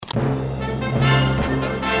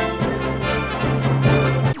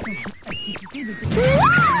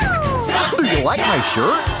You like my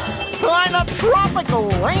shirt? Kinda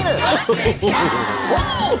tropical, ain't it?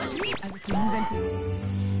 Whoa!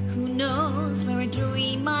 Who knows where a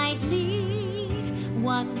dream might lead?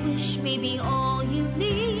 One wish may be all you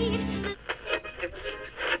need.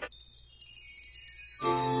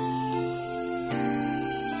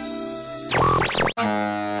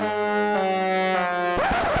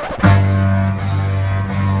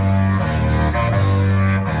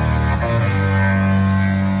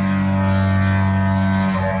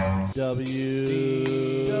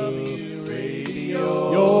 WDW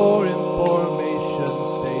Radio, your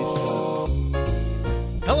information station.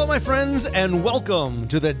 Hello, my friends, and welcome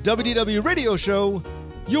to the WDW Radio Show,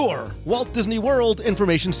 your Walt Disney World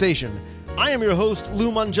information station. I am your host,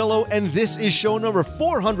 Lou Mangello, and this is show number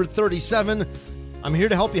 437. I'm here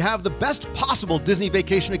to help you have the best possible Disney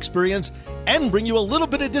vacation experience and bring you a little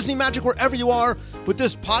bit of Disney magic wherever you are with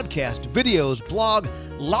this podcast, videos, blog,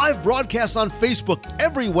 live broadcasts on Facebook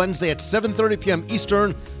every Wednesday at 7:30 p.m.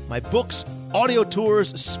 Eastern, my books, audio tours,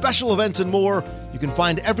 special events, and more. You can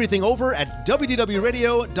find everything over at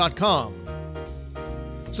WDWRadio.com.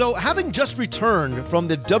 So, having just returned from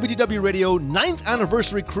the WDW Radio 9th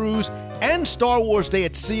Anniversary Cruise and Star Wars Day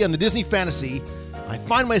at Sea on the Disney Fantasy, I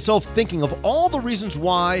find myself thinking of all the reasons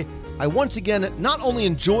why I once again not only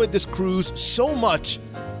enjoyed this cruise so much,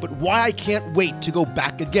 but why I can't wait to go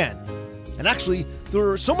back again. And actually, there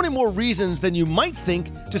are so many more reasons than you might think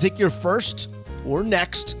to take your first or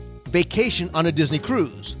next vacation on a Disney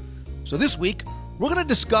cruise. So this week, we're going to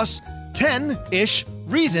discuss 10-ish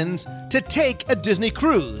reasons to take a Disney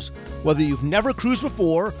cruise. Whether you've never cruised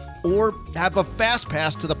before or have a fast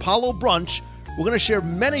pass to the Apollo Brunch, we're going to share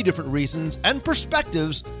many different reasons and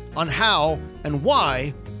perspectives on how and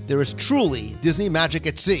why there is truly Disney magic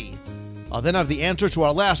at sea. I'll then have the answer to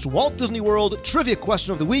our last Walt Disney World trivia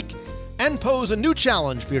question of the week and pose a new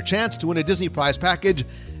challenge for your chance to win a Disney prize package.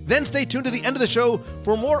 Then stay tuned to the end of the show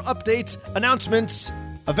for more updates, announcements,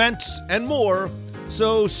 events, and more.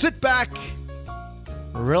 So sit back,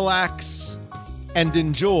 relax, and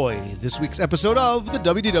enjoy this week's episode of the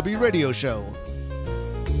WDW Radio Show.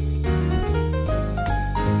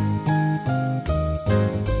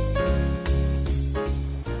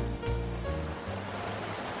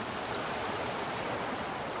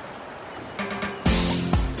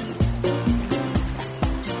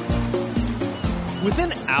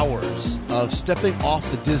 Within hours of stepping off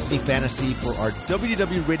the Disney Fantasy for our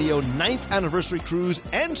WDW Radio 9th Anniversary Cruise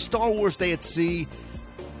and Star Wars Day at Sea,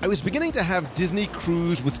 I was beginning to have Disney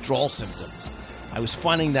cruise withdrawal symptoms. I was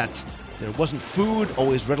finding that there wasn't food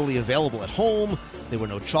always readily available at home, there were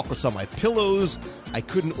no chocolates on my pillows, I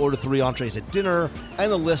couldn't order 3 entrees at dinner,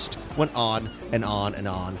 and the list went on and on and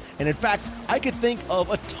on. And in fact, I could think of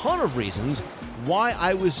a ton of reasons why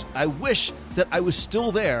I wish that I was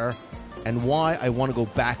still there, and why I want to go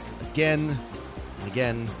back again and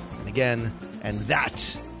again and again. And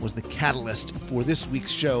that was the catalyst for this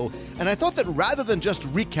week's show. And I thought that rather than just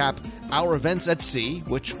recap our events at sea,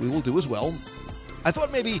 which we will do as well, I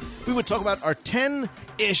thought maybe we would talk about our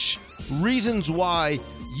 10-ish reasons why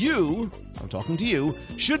you, I'm talking to you,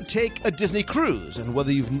 should take a Disney cruise. And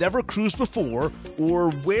whether you've never cruised before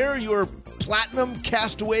or wear your Platinum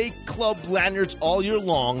Castaway Club lanyards all year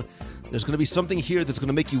long, there's going to be something here that's going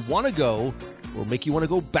to make you want to go or make you want to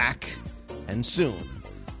go back, and soon.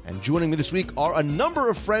 And joining me this week are a number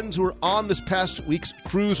of friends who are on this past week's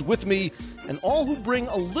cruise with me, and all who bring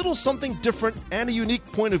a little something different and a unique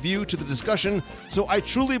point of view to the discussion. So I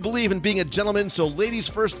truly believe in being a gentleman. So ladies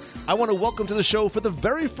first, I want to welcome to the show for the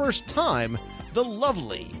very first time, the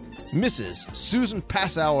lovely Mrs. Susan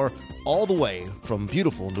Passauer, all the way from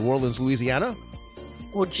beautiful New Orleans, Louisiana.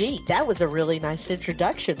 Well, gee, that was a really nice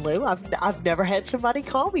introduction, Lou. I've never had somebody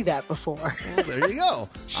call me that before. Well, there you go.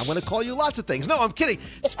 I'm going to call you lots of things. No, I'm kidding.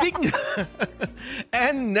 Speaking,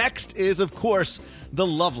 and next is, of course, the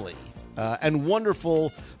lovely and wonderful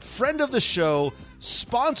friend of the show,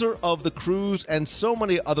 sponsor of the cruise and so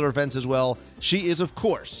many other events as well. She is, of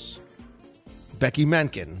course, Becky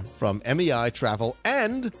Menken from MEI Travel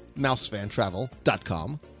and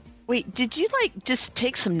MouseFanTravel.com. Wait, did you just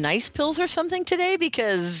take some nice pills or something today?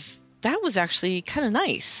 Because that was actually kind of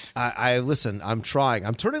nice. I listen, I'm trying.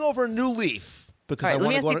 I'm turning over a new leaf because Right,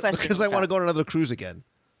 I want to go on another cruise again.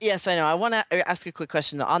 Yes, I know. I want to ask a quick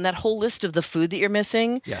question. On that whole list of the food that you're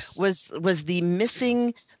missing, yes, was the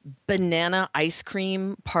missing banana ice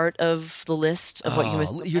cream part of the list of what you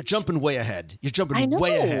missed? You're jumping way ahead. You're jumping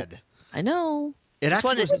way ahead. I know. That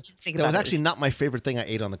was actually not my favorite thing I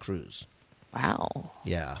ate on the cruise. Wow.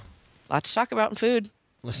 Yeah. Lots to talk about in food.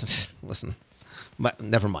 Listen.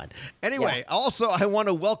 Never mind. Anyway, Also, I want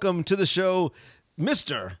to welcome to the show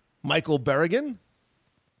Mr. Michael Berrigan.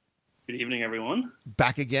 Good evening, everyone.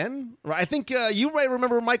 Back again. I think you might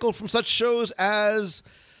remember Michael from such shows as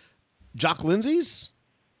Jock Lindsay's.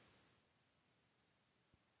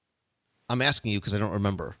 I'm asking you because I don't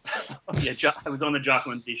remember. I was on the Jock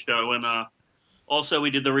Lindsay show, and also we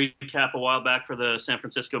did the recap a while back for the San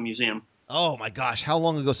Francisco Museum. Oh, my gosh. How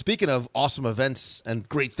long ago? Speaking of awesome events and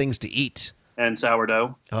great things to eat. And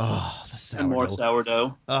sourdough. Oh, the sourdough. And more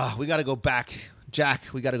sourdough. We got to go back. Jack,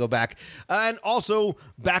 we got to go back. And also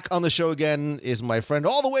back on the show again is my friend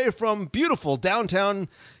all the way from beautiful downtown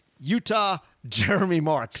Utah, Jeremy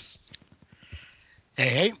Marks.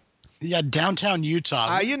 Hey. Yeah, downtown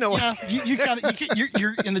Utah. You know, yeah,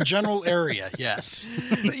 you're in the general area. Yes,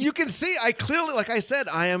 you can see. I clearly, like I said,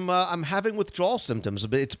 I'm having withdrawal symptoms.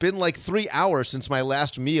 It's been like 3 hours since my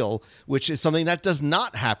last meal, which is something that does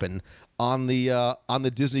not happen on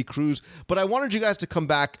the Disney cruise. But I wanted you guys to come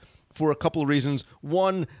back for a couple of reasons.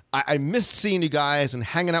 One, I missed seeing you guys and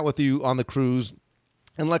hanging out with you on the cruise.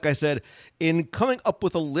 And like I said, in coming up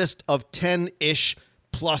with a list of 10-ish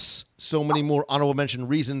plus so many more honorable mention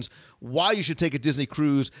reasons why you should take a Disney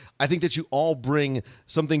cruise, I think that you all bring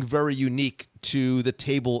something very unique to the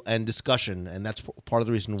table and discussion, and that's part of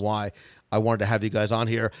the reason why I wanted to have you guys on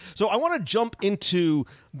here. So I want to jump into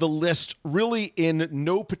the list really in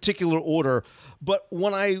no particular order, but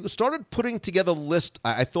when I started putting together the list,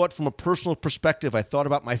 I thought from a personal perspective, I thought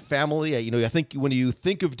about my family. I think when you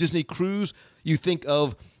think of Disney cruise, you think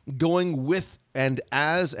of going with and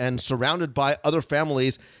as and surrounded by other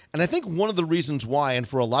families. And I think one of the reasons why, and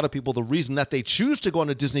for a lot of people, the reason that they choose to go on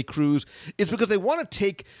a Disney cruise is because they want to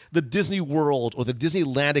take the Disney World or the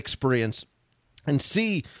Disneyland experience and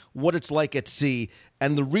see what it's like at sea.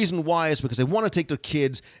 And the reason why is because they want to take their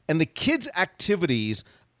kids, and the kids' activities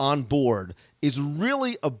on board is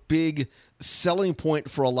really a big selling point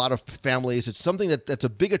for a lot of families. It's something that's a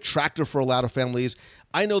big attractor for a lot of families.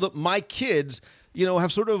 I know that my kids,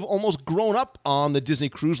 have sort of almost grown up on the Disney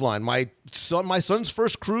Cruise Line. My son's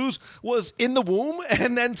first cruise was in the womb,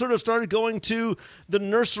 and then sort of started going to the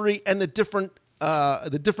nursery and the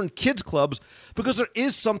different kids clubs, because there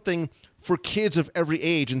is something for kids of every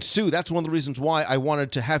age. And Sue, that's one of the reasons why I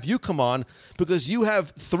wanted to have you come on, because you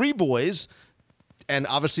have 3 boys and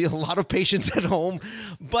obviously a lot of patience at home.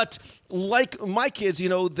 But like my kids,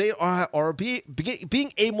 they are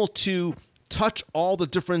being able to touch all the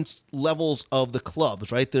different levels of the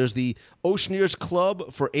clubs, right? There's the Oceaneers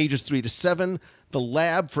Club for ages 3 to 7, the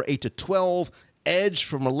Lab for 8 to 12, Edge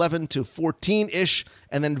from 11 to 14-ish,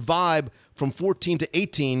 and then Vibe from 14 to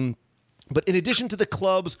 18. But in addition to the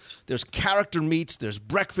clubs, there's character meets, there's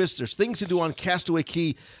breakfast, there's things to do on Castaway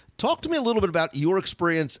Cay. Talk to me a little bit about your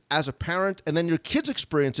experience as a parent and then your kids'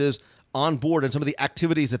 experiences on board and some of the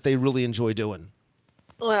activities that they really enjoy doing.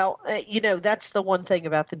 Well, that's the one thing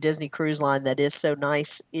about the Disney Cruise Line that is so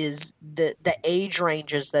nice is the age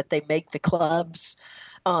ranges that they make the clubs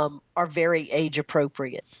are very age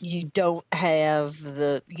appropriate. You don't have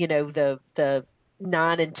the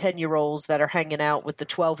 9 and 10-year-olds that are hanging out with the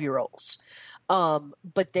 12-year-olds.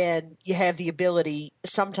 But then you have the ability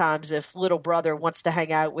sometimes if little brother wants to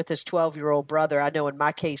hang out with his 12-year-old brother. I know in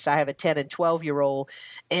my case, I have a 10 and 12-year-old,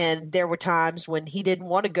 and there were times when he didn't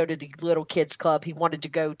want to go to the little kids club. He wanted to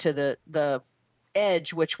go to the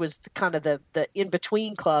Edge, which was the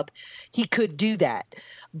in-between club. He could do that.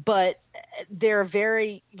 But they're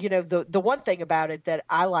very, the one thing about it that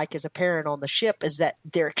I like as a parent on the ship is that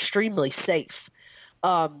they're extremely safe.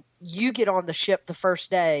 You get on the ship the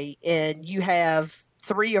first day and you have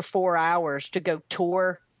 3 or 4 hours to go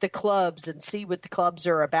tour the clubs and see what the clubs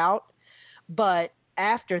are about. But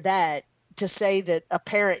after that, to say that a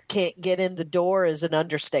parent can't get in the door is an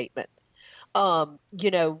understatement.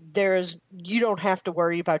 You don't have to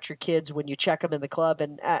worry about your kids when you check them in the club.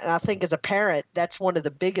 And I think as a parent, that's one of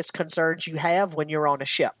the biggest concerns you have when you're on a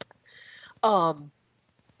ship.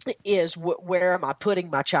 Is where am I putting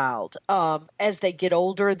my child? As they get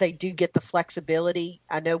older, they do get the flexibility.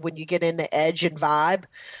 I know when you get into Edge and Vibe,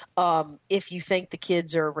 if you think the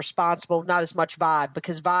kids are responsible, not as much Vibe,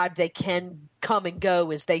 because Vibe, they can come and go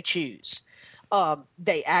as they choose.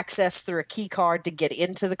 They access through a key card to get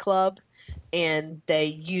into the club, and they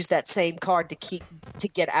use that same card to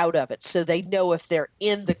get out of it. So they know if they're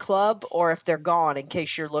in the club or if they're gone in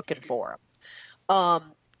case you're looking for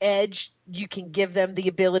them. Edge, you can give them the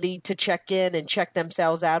ability to check in and check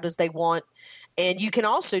themselves out as they want. And you can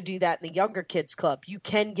also do that in the younger kids club. You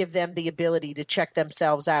can give them the ability to check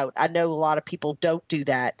themselves out. I know a lot of people don't do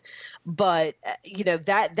that, but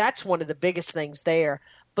that's one of the biggest things there.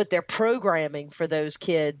 But their programming for those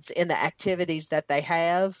kids and the activities that they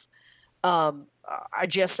have, I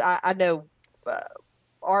know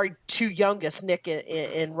our two youngest, Nick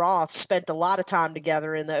and Roth, spent a lot of time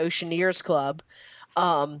together in the Oceaneers Club.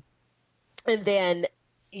 And then,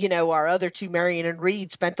 our other two, Marion and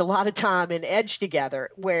Reed, spent a lot of time in Edge together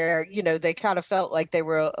where, they kind of felt like they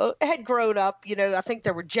were had grown up. I think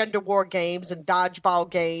there were gender war games and dodgeball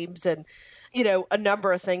games and, a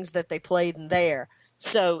number of things that they played in there.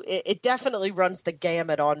 So it definitely runs the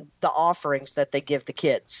gamut on the offerings that they give the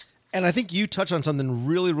kids. And I think you touch on something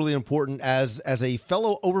really, really important as a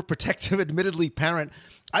fellow overprotective, admittedly, parent.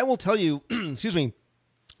 I will tell you, excuse me,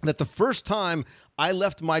 that the first time I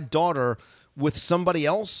left my daughter with somebody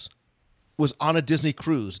else was on a Disney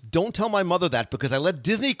cruise. Don't tell my mother that, because I let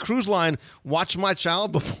Disney Cruise Line watch my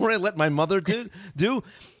child before I let my mother do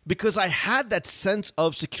because I had that sense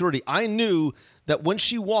of security. I knew that when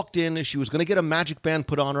she walked in, she was going to get a magic band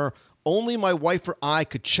put on her. Only my wife or I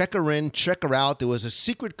could check her in, check her out. There was a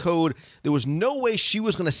secret code. There was no way she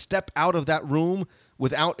was going to step out of that room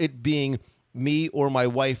without it being me or my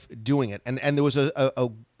wife doing it. And there was a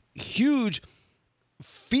huge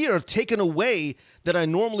fear taken away that I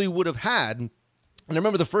normally would have had. And I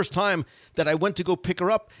remember the first time that I went to go pick her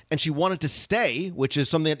up and she wanted to stay, which is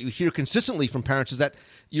something that you hear consistently from parents, is that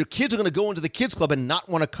your kids are going to go into the kids club and not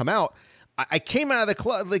want to come out. I came out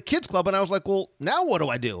of the kids club, and I was like, well, now what do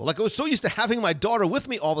I do? Like, I was so used to having my daughter with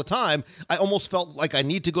me all the time, I almost felt like I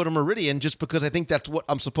need to go to Meridian just because I think that's what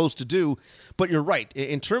I'm supposed to do. But you're right.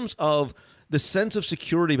 In terms of the sense of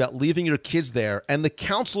security about leaving your kids there, and the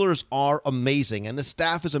counselors are amazing, and the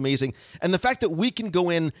staff is amazing, and the fact that we can go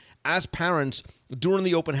in as parents during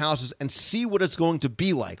the open houses and see what it's going to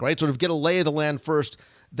be like, right? Sort of get a lay of the land first.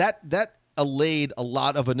 That allayed a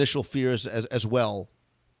lot of initial fears as well.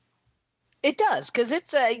 It does, because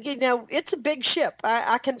it's a big ship.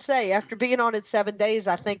 I can say, after being on it 7 days,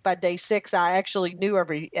 I think by day 6 I actually knew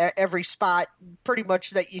every spot pretty much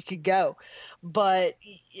that you could go. But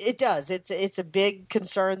it does. It's a big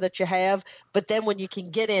concern that you have. But then when you can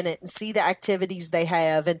get in it and see the activities they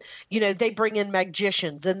have, and they bring in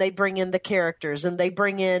magicians, and they bring in the characters, and they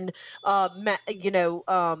bring in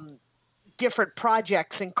different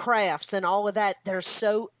projects and crafts and all of that. They're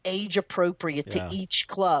so age appropriate to each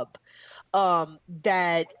club.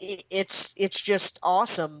 That it's just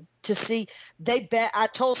awesome to see. I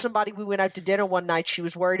told somebody, we went out to dinner one night, she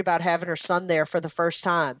was worried about having her son there for the first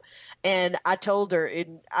time. And I told her,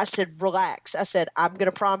 and I said, relax. I said, I'm going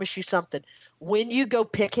to promise you something. When you go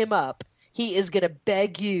pick him up, he is going to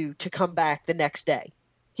beg you to come back the next day.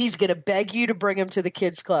 He's going to beg you to bring him to the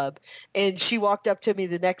kids club. And she walked up to me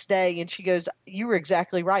the next day and she goes, you were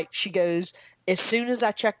exactly right. She goes, as soon as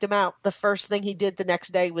I checked him out, the first thing he did the next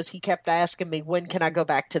day was he kept asking me, when can I go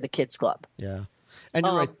back to the kids club? Yeah. And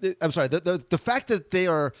you're right. I'm sorry. The fact that they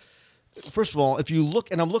are, first of all, if you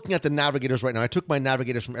look, and I'm looking at the navigators right now. I took my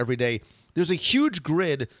navigators from every day. There's a huge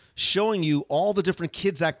grid showing you all the different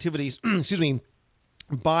kids' activities, excuse me,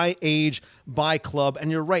 by age, by club.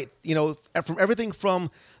 And you're right. From everything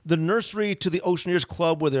from the nursery to the Oceaneers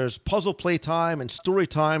Club, where there's puzzle play time and story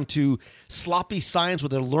time, to sloppy science where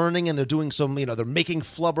they're learning and they're doing some, they're making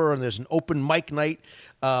flubber, and there's an open mic night,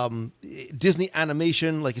 Disney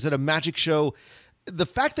animation, like you said, a magic show. The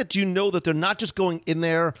fact that that they're not just going in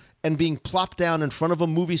there and being plopped down in front of a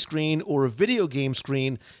movie screen or a video game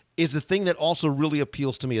screen is the thing that also really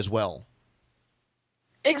appeals to me as well.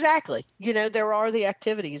 Exactly. There are the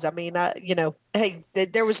activities. I mean, hey,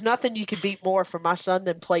 there was nothing you could beat more for my son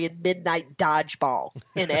than playing midnight dodgeball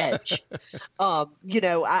in Edge.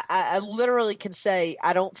 I literally can say,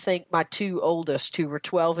 I don't think my two oldest, who were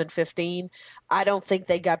 12 and 15, I don't think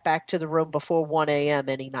they got back to the room before 1 a.m.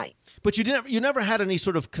 any night. But you never had any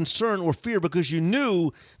sort of concern or fear, because you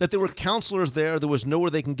knew that there were counselors there. There was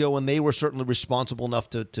nowhere they can go, and they were certainly responsible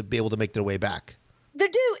enough to be able to make their way back. They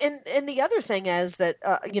do. And the other thing is that,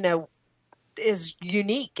 is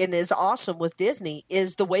unique and is awesome with Disney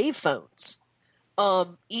is the wave phones.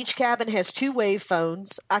 Each cabin has 2 wave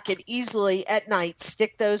phones. I could easily at night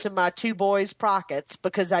stick those in my 2 boys' pockets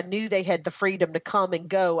because I knew they had the freedom to come and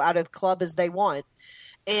go out of the club as they want.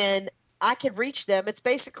 And I could reach them. It's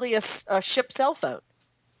basically a ship cell phone.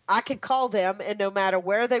 I could call them, and no matter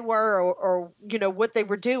where they were or what they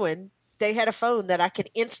were doing, they had a phone that I could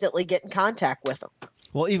instantly get in contact with them.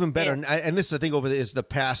 Well, even better, and this I think is the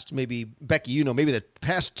past, maybe Becky, maybe the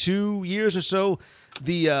past 2 years or so,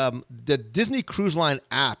 the Disney Cruise Line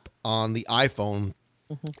app on the iPhone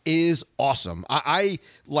is awesome. I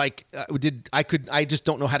just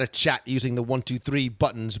don't know how to chat using the 1, 2, 3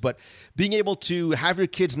 buttons, but being able to have your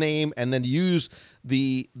kid's name and then use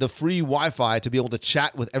the free Wi-Fi to be able to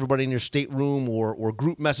chat with everybody in your stateroom or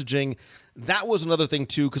group messaging, that was another thing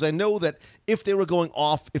too, because I know that if they were going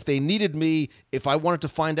off, if they needed me, if I wanted to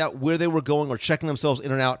find out where they were going or checking themselves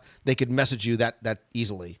in and out, they could message you that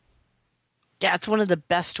easily. Yeah, it's one of the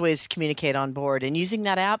best ways to communicate on board. And using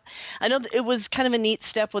that app, I know that it was kind of a neat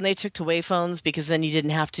step when they took to wayphones, because then you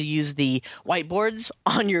didn't have to use the whiteboards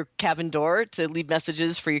on your cabin door to leave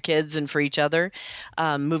messages for your kids and for each other.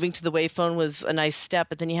 Moving to the wayphone was a nice step,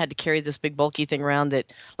 but then you had to carry this big bulky thing around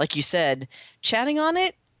that, like you said, chatting on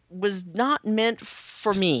it was not meant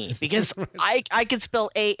for me, because I could spell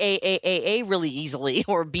A really easily,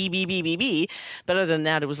 or B, but other than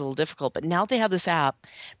that, it was a little difficult. But now they have this app,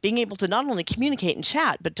 being able to not only communicate and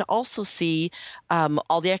chat, but to also see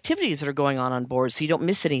all the activities that are going on board, so you don't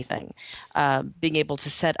miss anything. Being able to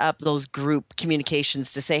set up those group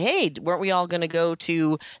communications to say, hey, weren't we all going to go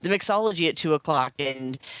to the mixology at 2:00,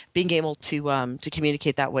 and being able to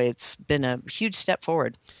communicate that way, it's been a huge step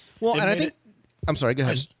forward. Well, and I think, I'm sorry, go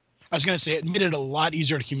ahead. I was going to say it made it a lot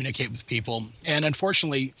easier to communicate with people. And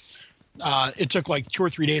unfortunately, it took like 2 or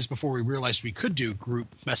 3 days before we realized we could do group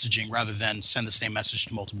messaging rather than send the same message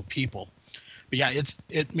to multiple people. But yeah,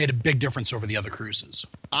 it made a big difference over the other cruises.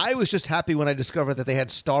 I was just happy when I discovered that they had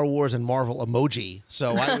Star Wars and Marvel emoji.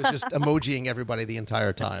 So I was just emojiing everybody the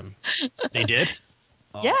entire time. They did?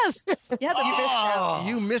 Oh. Yes. Yeah,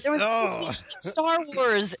 you missed there was Star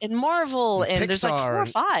Wars and Marvel, and there's like 4 or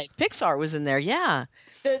 5. Pixar was in there, yeah.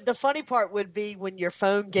 The funny part would be when your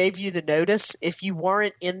phone gave you the notice, if you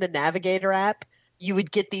weren't in the Navigator app, you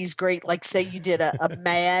would get these great, like say you did a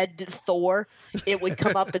Mad Thor, it would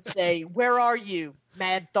come up and say, where are you?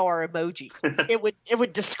 Mad Thor emoji. It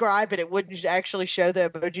would describe it. It wouldn't actually show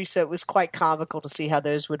the emoji, so it was quite comical to see how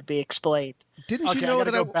those would be explained. Didn't you know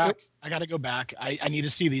that I got to go back. I need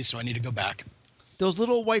to see these, so I need to go back. Those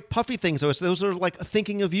little white puffy things, those are like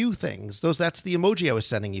thinking of you things. That's the emoji I was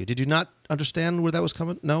sending you. Did you not understand where that was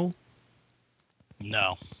coming? No?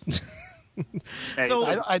 No.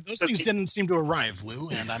 So those things didn't seem to arrive, Lou,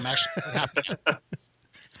 and I'm actually happy.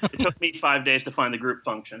 It took me 5 days to find the group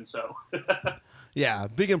function, so. Yeah,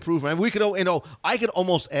 big improvement. We could, I could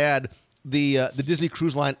almost add the Disney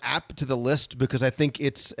Cruise Line app to the list, because I think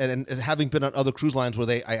it's, and having been on other cruise lines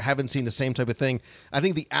where I haven't seen the same type of thing, I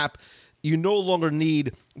think the app, you no longer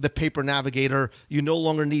need the paper navigator. You no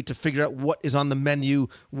longer need to figure out what is on the menu,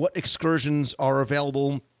 what excursions are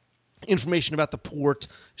available, information about the port,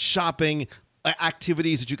 shopping,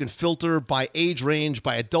 activities that you can filter by age range,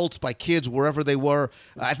 by adults, by kids, wherever they were.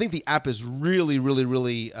 I think the app is really, really,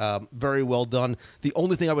 really very well done. The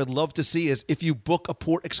only thing I would love to see is if you book a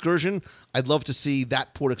port excursion, I'd love to see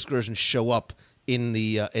that port excursion show up in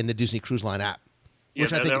the Disney Cruise Line app,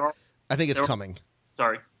 which I think is coming.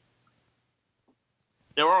 Sorry.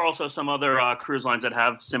 There are also some other cruise lines that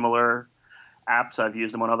have similar apps. I've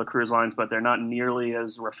used them on other cruise lines, but they're not nearly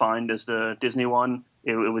as refined as the Disney one.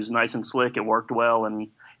 It was nice and slick. It worked well, and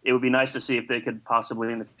it would be nice to see if they could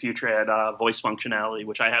possibly in the future add voice functionality,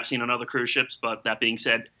 which I have seen on other cruise ships. But that being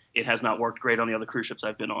said, it has not worked great on the other cruise ships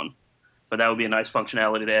I've been on. But that would be a nice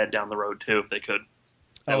functionality to add down the road, too, if they could.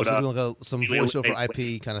 So doing like some voice over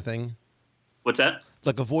IP kind of thing? What's that?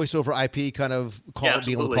 Like a voice over IP kind of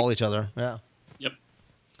being able to call each other. Yeah. Yep.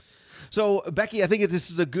 So, Becky, I think this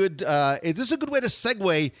is a good way to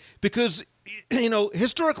segue, because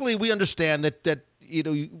historically we understand that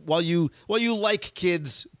while you like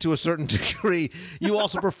kids to a certain degree, you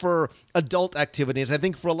also prefer adult activities. I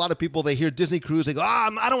think for a lot of people, they hear Disney Cruise, they go, I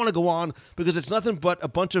don't want to go on because it's nothing but a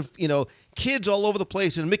bunch of kids all over the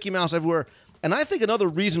place and Mickey Mouse everywhere. And I think another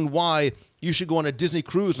reason why you should go on a Disney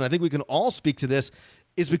Cruise, and I think we can all speak to this,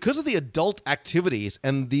 is because of the adult activities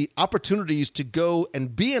and the opportunities to go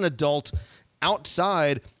and be an adult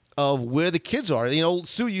outside of where the kids are.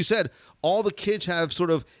 Sue, you said all the kids have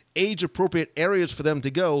sort of age-appropriate areas for them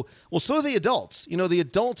to go. Well, so do the adults. The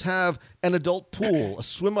adults have an adult pool, a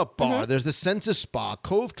swim-up bar. There's the Senses Spa,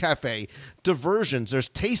 Cove Cafe, diversions. There's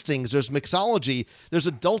tastings. There's mixology. There's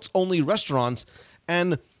adults-only restaurants.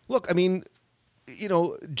 And look,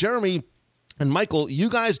 Jeremy and Michael, you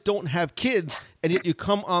guys don't have kids, and yet you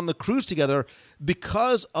come on the cruise together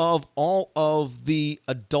because of all of the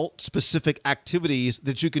adult-specific activities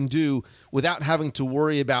that you can do without having to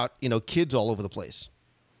worry about, kids all over the place.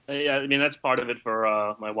 Yeah, that's part of it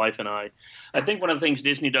for my wife and I. I think one of the things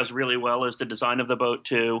Disney does really well is the design of the boat,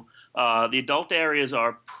 too. The adult areas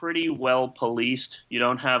are pretty well policed. You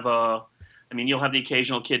don't have you'll have the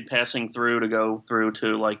occasional kid passing through to go through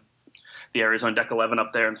to, the areas on deck 11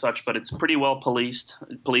 up there and such, but it's pretty well policed.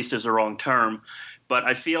 Policed is the wrong term, but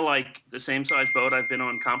I feel like the same size boat I've been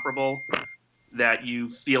on, comparable, that you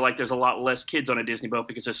feel like there's a lot less kids on a Disney boat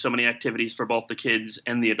because there's so many activities for both the kids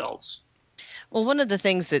and the adults. Well, one of the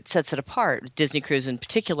things that sets it apart, Disney Cruise in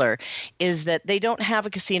particular, is that they don't have a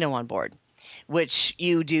casino on board, which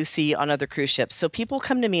you do see on other cruise ships. So people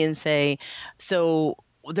come to me and say, so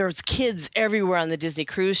there's kids everywhere on the Disney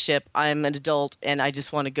cruise ship. I'm an adult and I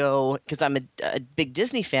just want to go because I'm a big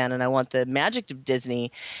Disney fan and I want the magic of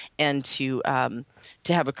Disney and to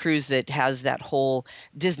have a cruise that has that whole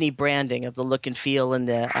Disney branding of the look and feel and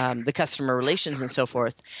the customer relations and so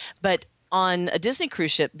forth. But on a Disney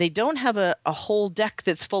cruise ship, they don't have a whole deck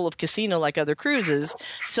that's full of casino like other cruises.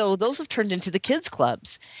 So those have turned into the kids'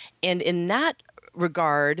 clubs. And in that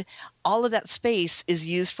regard, all of that space is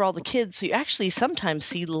used for all the kids. So you actually sometimes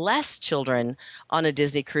see less children on a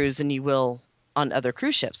Disney cruise than you will on other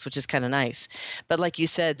cruise ships, which is kind of nice. But like you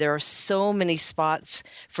said, there are so many spots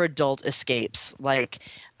for adult escapes, like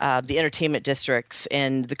the entertainment districts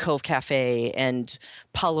and the Cove Cafe and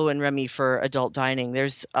Paulo and Remy for adult dining.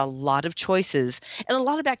 There's a lot of choices and a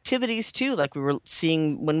lot of activities too, like we were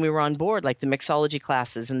seeing when we were on board, like the mixology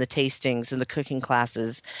classes and the tastings and the cooking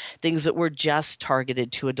classes, things that were just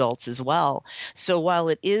targeted to adults as well. So while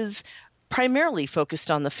it is primarily focused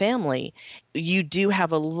on the family, you do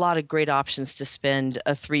have a lot of great options to spend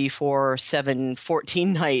a 3, 4, 7,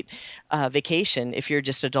 14 night vacation if you're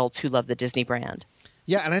just adults who love the Disney brand.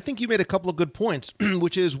 Yeah, and I think you made a couple of good points,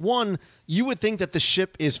 which is, one, you would think that the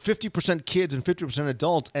ship is 50% kids and 50%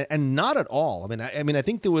 adults, and not at all. I mean, I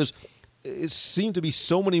think it seemed to be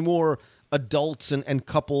so many more adults and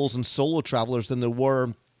couples and solo travelers than there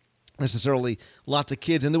were necessarily lots of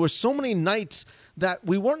kids. And there were so many nights that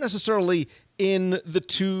we weren't necessarily in the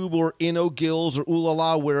Tube or in O'Gill's or Ooh La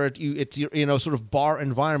La, where it's your sort of bar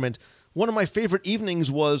environment. One of my favorite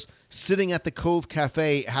evenings was sitting at the Cove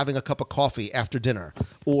Cafe having a cup of coffee after dinner,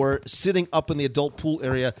 or sitting up in the adult pool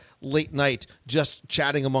area late night just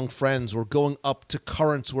chatting among friends, or going up to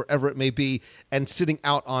Currents, wherever it may be, and sitting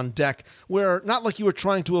out on deck, where not like you were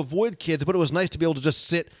trying to avoid kids, but it was nice to be able to just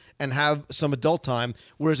sit and have some adult time.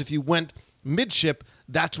 Whereas if you went midship,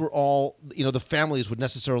 that's where all the families would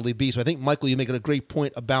necessarily be. So I think, Michael, you make a great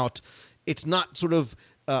point about it's not sort of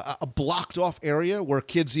a blocked off area where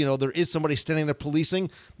kids, there is somebody standing there policing,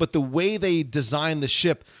 but the way they design the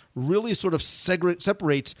ship really sort of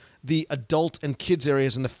separates the adult and kids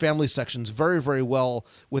areas and the family sections very, very well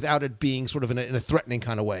without it being sort of in a threatening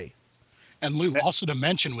kind of way. And Lou, also to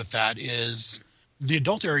mention with that is the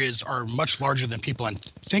adult areas are much larger than people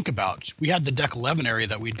think about. We had the deck 11 area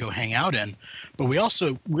that we'd go hang out in, but we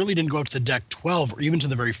also really didn't go up to the deck 12 or even to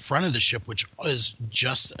the very front of the ship, which is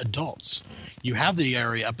just adults. You have the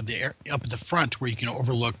area up at the front where you can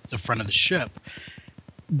overlook the front of the ship.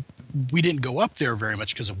 We didn't go up there very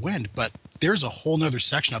much because of wind, but there's a whole nother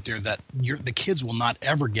section up there that the kids will not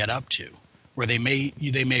ever get up to, where they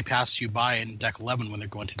may pass you by in deck 11 when they're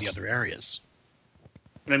going to the other areas.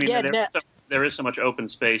 I mean, there is so much open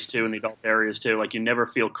space too in the adult areas too. Like, you never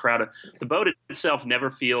feel crowded. The boat itself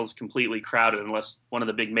never feels completely crowded unless one of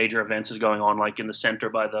the big major events is going on, like in the center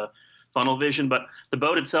by the funnel vision. But the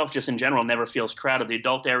boat itself, just in general, never feels crowded. The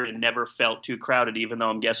adult area never felt too crowded, even though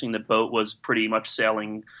I'm guessing the boat was pretty much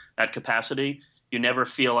sailing at capacity. You never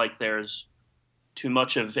feel like there's too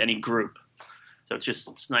much of any group. So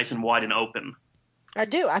it's nice and wide and open. I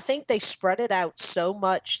do. I think they spread it out so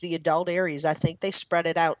much, the adult areas. I think they spread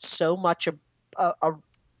it out so much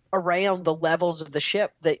around the levels of the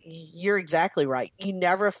ship that you're exactly right. You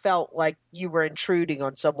never felt like you were intruding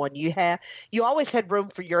on someone. You always had room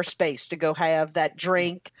for your space to go have that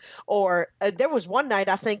drink. Or there was one night,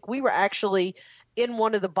 I think we were actually in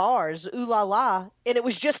one of the bars, Ooh La La, and it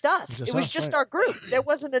was just us. It was just right. Our group. There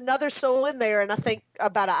wasn't another soul in there, and I think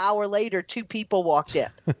about an hour later, 2 people walked in.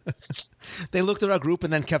 They looked at our group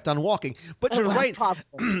and then kept on walking. But you're right.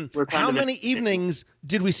 How many evenings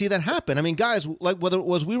did we see that happen? I mean, guys, like whether it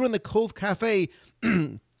was we were in the Cove Cafe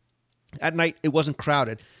at night, it wasn't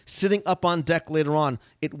crowded. Sitting up on deck later on,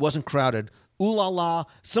 it wasn't crowded. Ooh La La,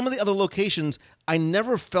 some of the other locations, I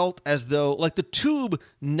never felt as though, like the Tube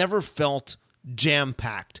never felt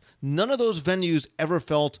jam-packed. None of those venues ever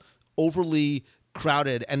felt overly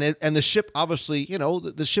crowded, and the ship, obviously,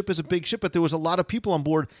 the ship is a big ship, but there was a lot of people on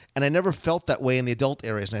board, and I never felt that way in the adult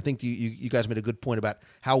areas. And I think you guys made a good point about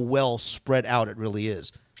how well spread out it really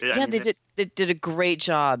is. Yeah, they did a great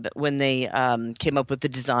job when they came up with the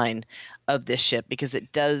design of this ship, because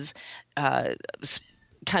it does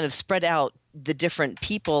kind of spread out the different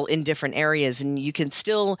people in different areas, and you can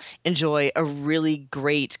still enjoy a really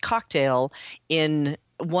great cocktail in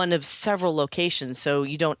one of several locations, so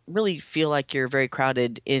you don't really feel like you're very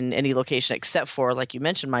crowded in any location except for, like you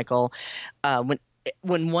mentioned, Michael,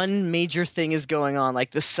 when one major thing is going on,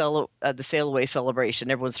 like the sail away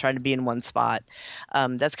celebration, everyone's trying to be in one spot.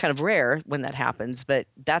 That's kind of rare when that happens, but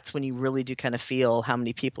that's when you really do kind of feel how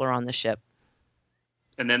many people are on the ship.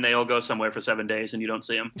 And then they all go somewhere for 7 days, and you don't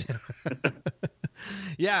see them.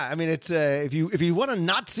 Yeah, I mean, it's if you want to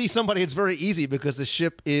not see somebody, it's very easy because the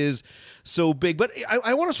ship is so big. But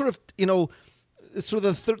I want to sort of, sort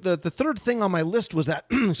of the third thing on my list was that,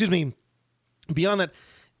 excuse me, beyond that,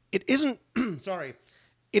 it isn't, sorry,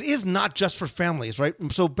 it is not just for families, right?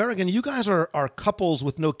 So, Berrigan, you guys are couples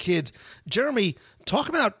with no kids. Jeremy, talk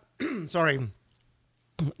about,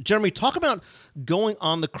 Jeremy, talk about going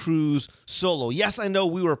on the cruise solo. Yes, I know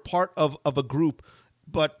we were part of a group,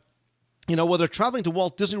 but whether traveling to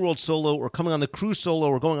Walt Disney World solo or coming on the cruise solo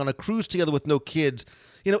or going on a cruise together with no kids,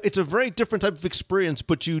 it's a very different type of experience,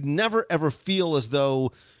 but you never ever feel as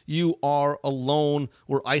though you are alone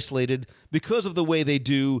or isolated because of the way they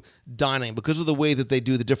do dining, because of the way that they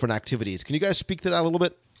do the different activities. Can you guys speak to that a little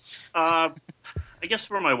bit? I guess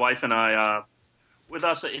for my wife and I, with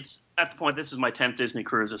us, it's at the point, this is my 10th Disney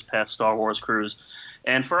cruise, this past Star Wars cruise.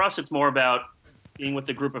 And for us, it's more about being with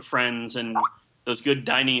a group of friends and those good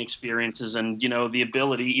dining experiences and, the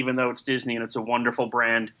ability, even though it's Disney and it's a wonderful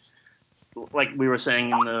brand, like we were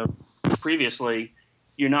saying previously,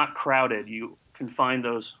 you're not crowded. You can find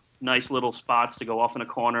those nice little spots to go off in a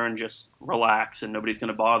corner and just relax, and nobody's going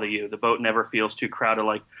to bother you. The boat never feels too crowded.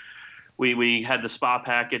 Like we had the spa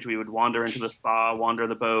package. We would wander into the spa, wander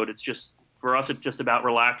the boat. It's just, for us, it's just about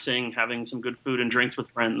relaxing, having some good food and drinks with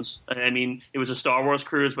friends. I mean, it was a Star Wars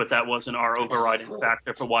cruise, but that wasn't our overriding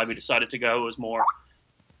factor for why we decided to go. It was more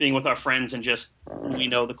being with our friends and just, we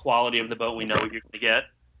know the quality of the boat. We know what you're going to get.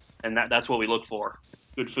 And that's what we look for.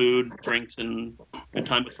 Good food, drinks, and good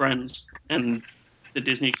time with friends. And the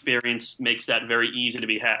Disney experience makes that very easy to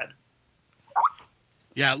be had.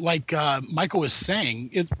 Yeah, like Michael was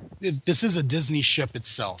saying, this is a Disney ship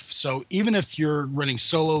itself. So even if you're running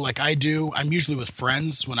solo like I do, I'm usually with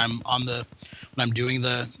friends when I'm doing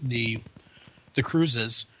the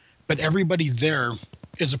cruises. But everybody there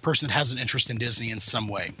is a person that has an interest in Disney in some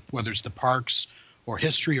way, whether it's the parks or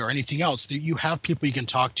history or anything else. You have people you can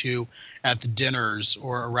talk to at the dinners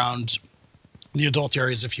or around the adult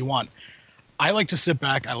areas if you want. I like to sit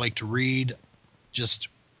back. I like to read, just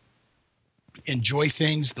enjoy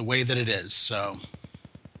things the way that it is. So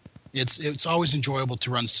it's always enjoyable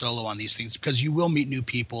to run solo on these things because you will meet new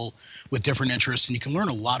people with different interests and you can learn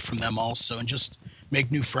a lot from them also and just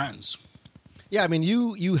make new friends. Yeah, I mean,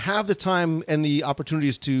 you have the time and the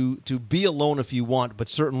opportunities to be alone if you want, but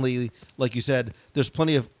certainly, like you said, there's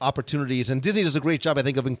plenty of opportunities. And Disney does a great job, I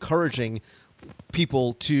think, of encouraging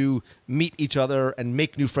people to meet each other and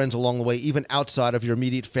make new friends along the way, even outside of your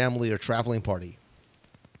immediate family or traveling party.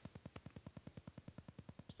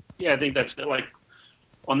 Yeah, I think that's like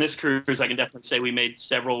on this cruise, I can definitely say we made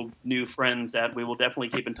several new friends that we will definitely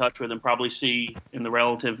keep in touch with and probably see in the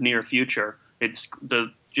relative near future. It's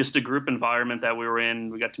just the group environment that we were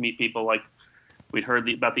in. We got to meet people like we'd heard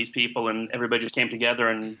about these people, and everybody just came together.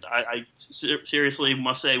 And I seriously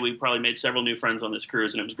must say we probably made several new friends on this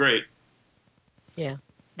cruise, and it was great. Yeah,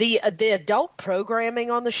 the adult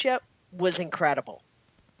programming on the ship was incredible.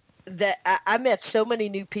 That I met so many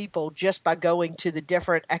new people just by going to the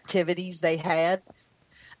different activities they had.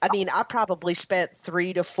 I mean, I probably spent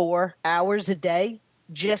 3 to 4 hours a day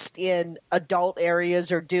just in adult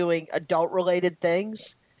areas or doing adult-related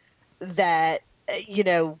things that,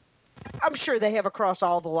 I'm sure they have across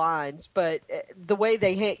all the lines, but the way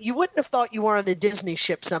they you wouldn't have thought you were on the Disney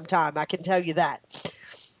ship sometime, I can tell you that.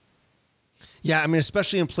 Yeah, I mean,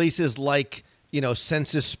 especially in places like,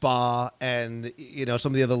 Senses Spa and,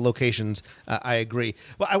 some of the other locations, I agree.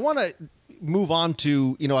 But I want to move on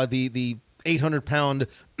to, the 800-pound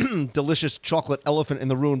delicious chocolate elephant in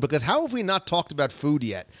the room, because how have we not talked about food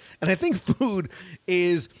yet? And I think food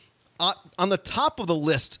is on the top of the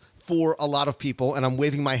list for a lot of people, and I'm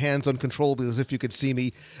waving my hands uncontrollably as if you could see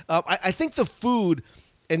me. I think the food,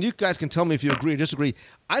 and you guys can tell me if you agree or disagree,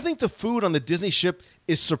 I think the food on the Disney ship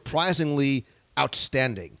is surprisingly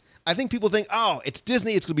outstanding. I think people think, oh, it's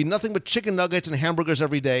Disney, it's going to be nothing but chicken nuggets and hamburgers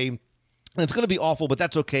every day, and it's going to be awful, but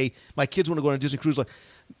that's okay. My kids want to go on a Disney cruise line.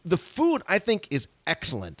 The food, I think, is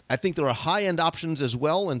excellent. I think there are high-end options as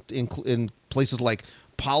well in places like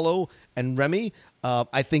Palo and Remy.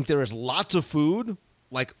 I think there is lots of food,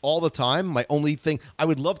 like all the time. My only thing, I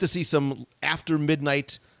would love to see some after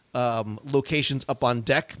midnight locations up on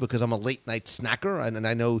deck because I'm a late-night snacker, and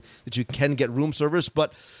I know that you can get room service.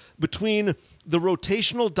 But between the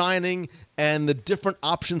rotational dining and the different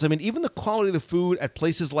options. I mean, even the quality of the food at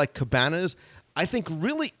places like Cabanas, I think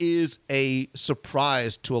really is a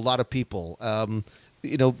surprise to a lot of people.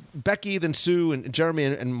 Becky, then Sue, and Jeremy,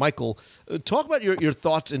 and Michael, talk about your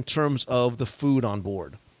thoughts in terms of the food on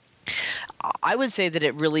board. I would say that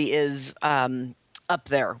it really is up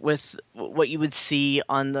there with what you would see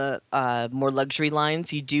on the more luxury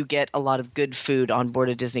lines. You do get a lot of good food on board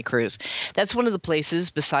a Disney cruise. That's one of the places,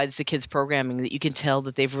 besides the kids programming, that you can tell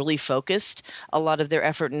that they've really focused a lot of their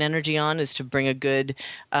effort and energy on, is to bring a good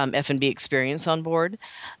F&B experience on board.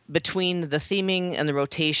 Between the theming and the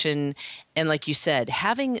rotation, and like you said,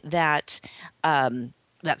 having that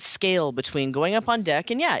that scale between going up on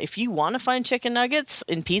deck, and if you want to find chicken nuggets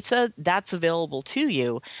and pizza, that's available to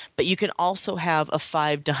you, but you can also have a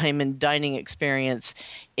 5-diamond dining experience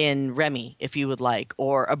in Remy if you would like,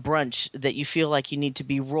 or a brunch that you feel like you need to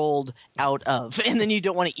be rolled out of, and then you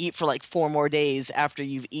don't want to eat for like 4 more days after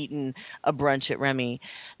you've eaten a brunch at Remy.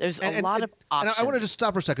 There's a lot of options. And I want to just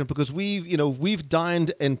stop for a second, because we've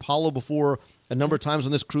dined in Palo before a number of times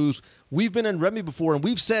on this cruise. We've been in Remy before, and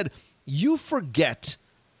we've said, you forget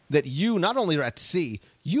that you not only are at sea,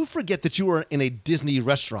 you forget that you are in a Disney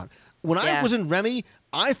restaurant. When I was in Remy,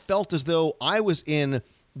 I felt as though I was in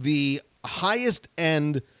the highest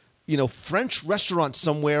end, French restaurant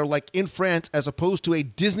somewhere like in France, as opposed to a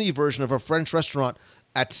Disney version of a French restaurant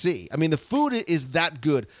at sea. I mean, the food is that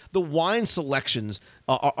good. The wine selections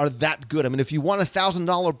are that good. I mean, if you want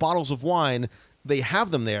 $1,000 bottles of wine, they have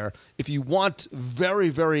them there. If you want very,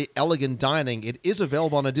 very elegant dining, it is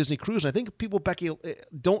available on a Disney cruise. And I think people, Becky,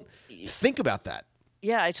 don't think about that.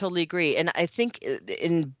 Yeah, I totally agree. And I think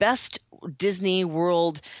in best Disney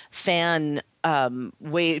World fan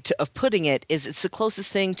way of putting it is, it's the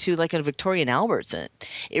closest thing to like a Victorian Albert's.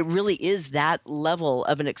 It really is that level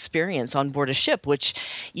of an experience on board a ship, which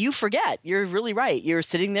you forget. You're really right. You're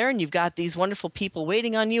sitting there and you've got these wonderful people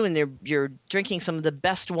waiting on you, and you're drinking some of the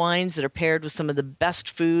best wines that are paired with some of the best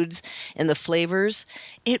foods and the flavors.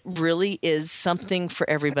 It really is something for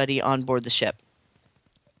everybody on board the ship.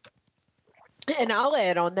 And I'll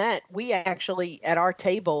add on that, we actually at our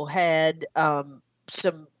table had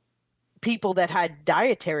some people that had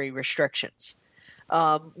dietary restrictions,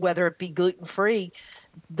 whether it be gluten-free.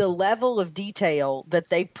 The level of detail that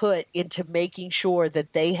they put into making sure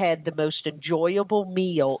that they had the most enjoyable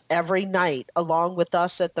meal every night along with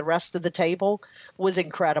us at the rest of the table was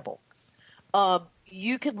incredible.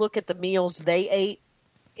 You could look at the meals they ate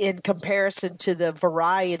in comparison to the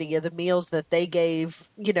variety of the meals that they gave,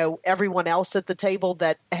 everyone else at the table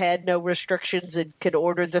that had no restrictions and could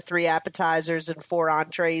order the 3 appetizers and 4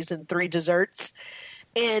 entrees and 3 desserts.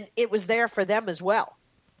 And it was there for them as well.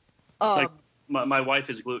 My wife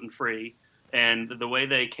is gluten-free, and the way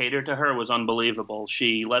they catered to her was unbelievable.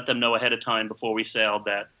 She let them know ahead of time before we sailed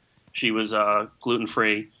that she was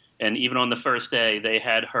gluten-free. And even on the first day, they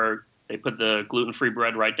put the gluten-free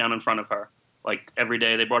bread right down in front of her. Like every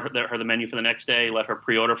day, they brought her the menu for the next day, let her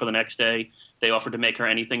pre-order for the next day. They offered to make her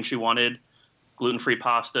anything she wanted, gluten-free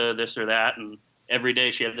pasta, this or that, and every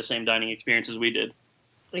day she had the same dining experience as we did.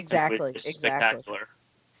 Exactly. Spectacular.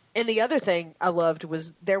 And the other thing I loved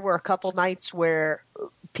was there were a couple nights where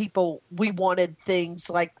we wanted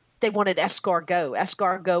things like they wanted escargot.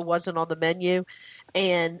 Escargot wasn't on the menu,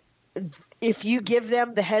 and if you give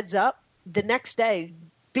them the heads up the next day,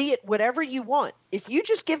 be it whatever you want, if you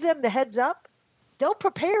just give them the heads up, they'll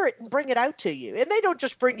prepare it and bring it out to you. And they don't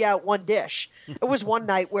just bring you out one dish. It was one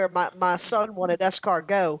night where my son wanted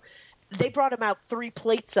escargot. They brought him out 3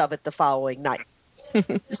 plates of it the following night. I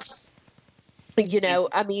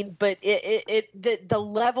mean, but the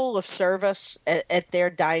level of service at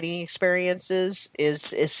their dining experiences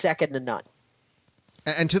is second to none.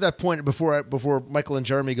 And to that point, before Michael and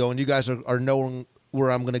Jeremy go, and you guys are knowing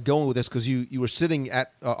where I'm going to go with this, because you were sitting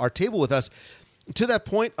at our table with us, to that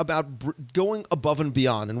point about going above and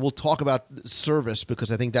beyond, and we'll talk about service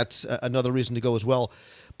because I think that's another reason to go as well.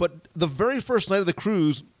 But the very first night of the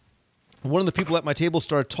cruise, one of the people at my table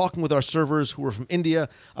started talking with our servers who were from India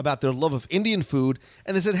about their love of Indian food,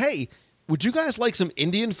 and they said, "Hey, would you guys like some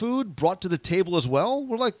Indian food brought to the table as well?"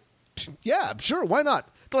 We're like, "Yeah, sure, why not?"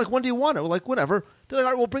 They're like, "When do you want it?" We're like, "Whatever." They're like,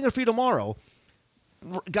 "All right, we'll bring it for you tomorrow."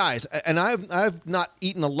 Guys, and I've not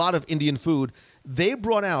eaten a lot of Indian food. They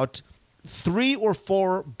brought out 3 or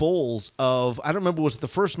 4 bowls of, I don't remember, was it the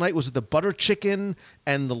first night, was it the butter chicken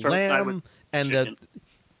and the lamb and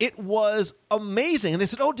it was amazing. And they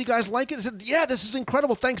said, "Oh, do you guys like it?" I said, "Yeah, this is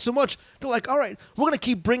incredible. Thanks so much." They're like, "All right, we're going to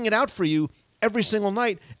keep bringing it out for you every single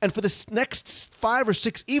night." And for the next 5 or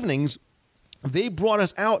 6 evenings, they brought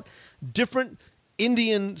us out different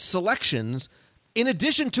Indian selections in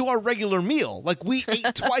addition to our regular meal. Like we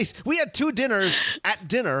ate twice. We had 2 dinners at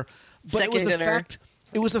dinner, but it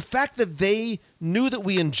was the fact that they knew that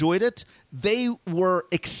we enjoyed it. They were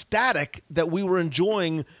ecstatic that we were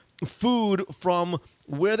enjoying food from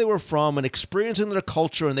where they were from and experiencing their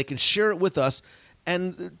culture, and they can share it with us.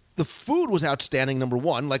 And the food was outstanding, number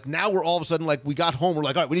one. Like now we're all of a sudden, like we got home, we're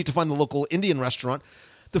like, all right, we need to find the local Indian restaurant.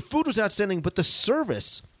 The food was outstanding, but the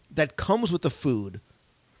service that comes with the food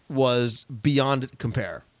was beyond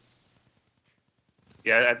compare.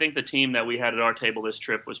 Yeah, I think the team that we had at our table this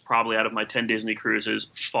trip was probably, out of my 10 Disney cruises,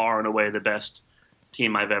 far and away the best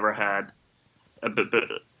team I've ever had. But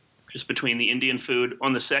just between the Indian food,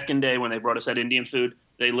 on the second day when they brought us that Indian food,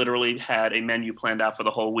 they literally had a menu planned out for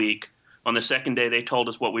the whole week. On the second day, they told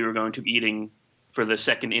us what we were going to be eating for the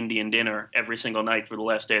second Indian dinner every single night for the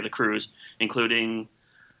last day of the cruise, including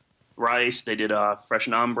rice. They did fresh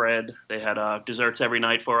naan bread. They had desserts every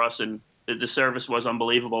night for us, and the service was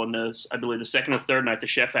unbelievable. And I believe the second or third night, the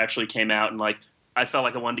chef actually came out, and I felt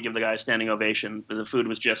like I wanted to give the guy a standing ovation. The food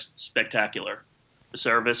was just spectacular. The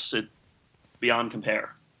service, beyond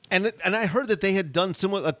compare. And I heard that they had done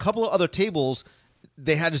similar. A couple of other tables,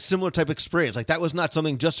 they had a similar type of experience. Like that was not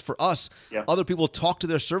something just for us. Yeah. Other people talked to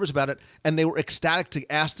their servers about it, and they were ecstatic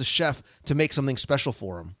to ask the chef to make something special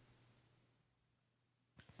for them.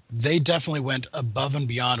 They definitely went above and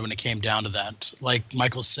beyond when it came down to that. Like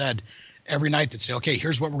Michael said, every night they'd say, okay,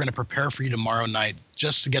 here's what we're going to prepare for you tomorrow night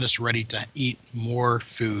just to get us ready to eat more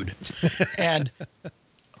food. And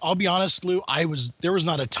I'll be honest, Lou, there was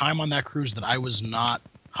not a time on that cruise that I was not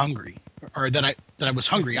hungry, or that I was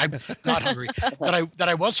hungry. I'm not hungry, that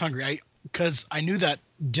I was hungry. Because I knew that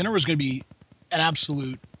dinner was going to be an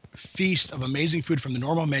absolute feast of amazing food from the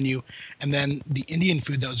normal menu, and then the Indian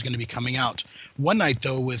food that was going to be coming out. One night,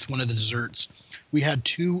 though, with one of the desserts, we had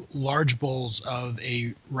 2 large bowls of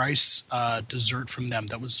a rice dessert from them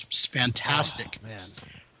that was fantastic. Oh, man.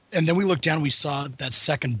 And then we looked down and we saw that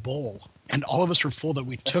second bowl, and all of us were full that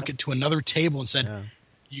we took it to another table and said,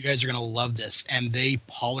 you guys are going to love this. And they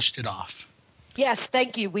polished it off. Yes,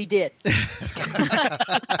 thank you. We did.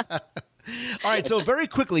 All right, so very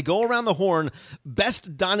quickly, go around the horn.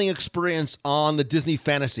 Best dining experience on the Disney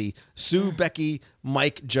Fantasy. Sue, Becky,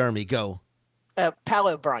 Mike, Jeremy, go.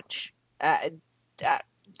 Palo brunch.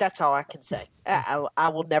 That's all I can say. I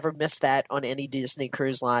will never miss that on any Disney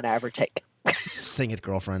cruise line I ever take. Sing it,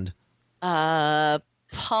 girlfriend.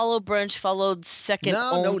 Palo brunch followed second.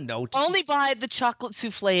 No. Only by the chocolate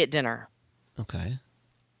souffle at dinner. Okay.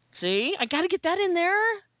 See, I got to get that in there.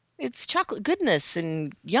 It's chocolate goodness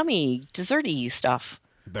and yummy, desserty stuff.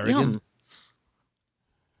 Very good.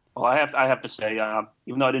 Well, I have to say,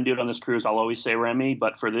 even though I didn't do it on this cruise, I'll always say Remy.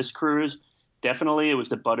 But for this cruise, definitely it was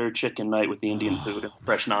the butter chicken night with the Indian food and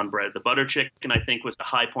fresh naan bread. The butter chicken, I think, was the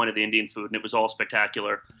high point of the Indian food, and it was all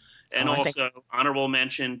spectacular. And honorable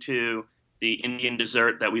mention to the Indian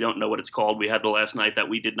dessert that we don't know what it's called. We had the last night that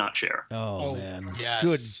we did not share. Oh man. Yes.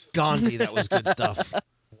 Good Gandhi, that was good stuff.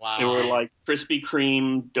 Wow. They were like Krispy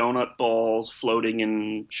Kreme donut balls floating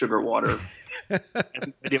in sugar water. I have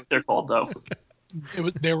no idea what they're called, though.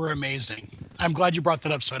 They were amazing. I'm glad you brought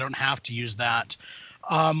that up so I don't have to use that.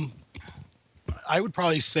 I would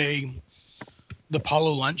probably say the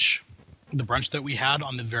Palo lunch, the brunch that we had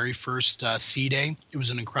on the very first sea day. It was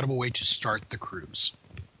an incredible way to start the cruise.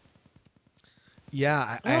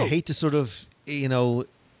 Yeah, I hate to sort of,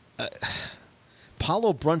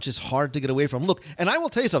 Palo brunch is hard to get away from. Look, and I will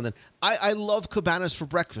tell you something. I love cabanas for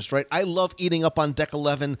breakfast, right? I love eating up on deck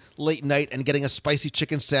 11 late night and getting a spicy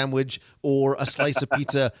chicken sandwich or a slice of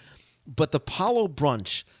pizza. But the Palo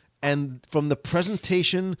brunch, and from the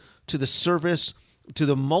presentation to the service to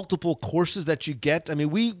the multiple courses that you get, I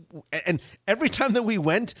mean, and every time that we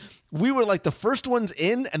went, we were like the first ones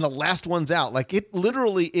in and the last ones out. Like it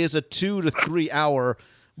literally is a 2 to 3 hour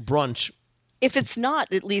brunch. If it's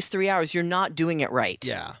not at least 3 hours, you're not doing it right.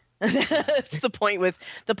 Yeah. That's the point with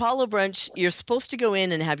the Palo brunch. You're supposed to go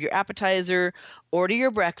in and have your appetizer, order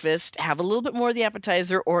your breakfast, have a little bit more of the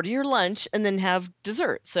appetizer, order your lunch, and then have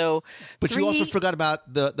dessert. So, but you also forgot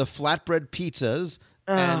about the flatbread pizzas.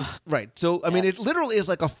 And right. So, I mean, it literally is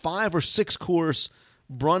like a 5 or 6 course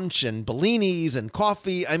brunch and bellinis and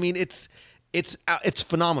coffee. I mean, it's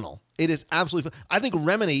phenomenal. It is absolutely. I think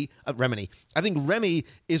Remy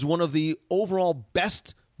is one of the overall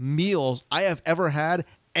best meals I have ever had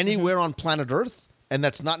anywhere on planet Earth, and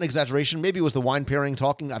that's not an exaggeration. Maybe it was the wine pairing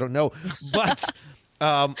talking. I don't know, but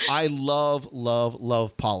I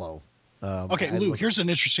love Palo. Okay, Lou. Here's an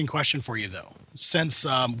interesting question for you, though. Since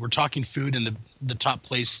we're talking food and the top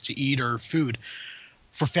place to eat or food,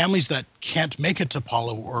 for families that can't make it to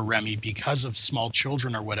Palo or Remy because of small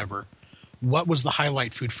children or whatever, what was the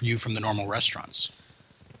highlight food for you from the normal restaurants?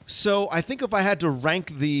 So I think if I had to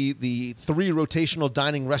rank the three rotational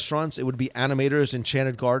dining restaurants, it would be Animators,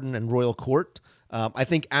 Enchanted Garden, and Royal Court. I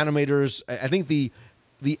think Animators, I think the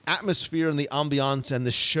atmosphere and the ambiance and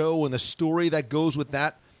the show and the story that goes with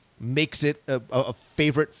that makes it a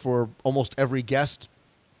favorite for almost every guest.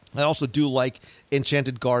 I also do like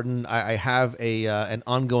Enchanted Garden. I have an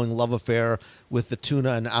ongoing love affair with the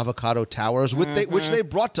tuna and avocado towers, which they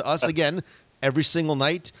brought to us again every single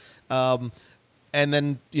night. And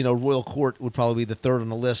then, Royal Court would probably be the third on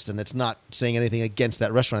the list, and it's not saying anything against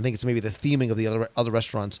that restaurant. I think it's maybe the theming of the other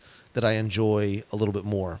restaurants that I enjoy a little bit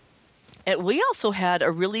more. And we also had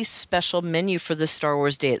a really special menu for the Star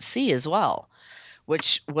Wars Day at Sea as well,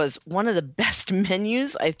 which was one of the best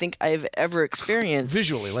menus I think I've ever experienced.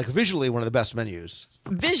 Visually one of the best menus.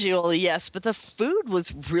 Visually, yes, but the food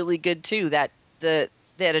was really good too. They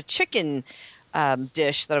had a chicken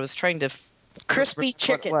dish that I was trying to crispy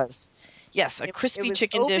chicken. What it was. Yes, a crispy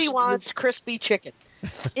chicken dish. Obi-Wan's crispy chicken.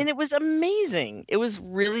 And it was amazing. It was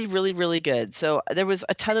really, really, really good. So there was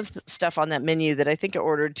a ton of stuff on that menu that I think I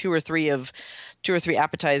ordered two or three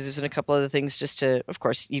appetizers and a couple other things just to, of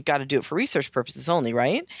course, you've got to do it for research purposes only,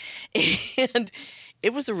 right? And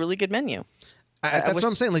it was a really good menu. That's what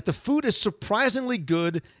I'm saying. Like, the food is surprisingly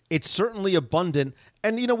good. It's certainly abundant.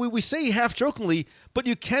 And, we say half jokingly, but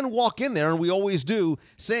you can walk in there, and we always do,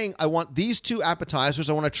 saying, I want these two appetizers.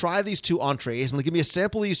 I want to try these two entrees, and they give me a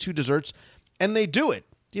sample of these two desserts. And they do it.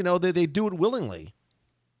 They do it willingly.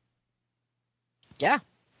 Yeah.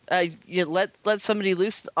 You let somebody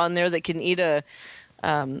loose on there that can eat a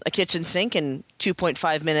kitchen sink in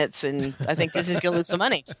 2.5 minutes, and I think Disney's going to lose some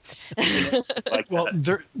money. Well,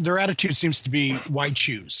 their attitude seems to be, why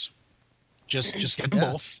choose? Just get them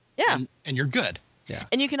both. Yeah. And you're good. Yeah.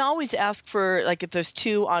 And you can always ask for, like, if there's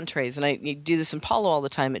two entrees, and you do this in Palo all the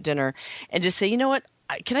time at dinner, and just say, you know what?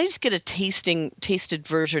 Can I just get a tasted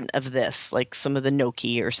version of this, like some of the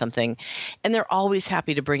gnocchi or something? And they're always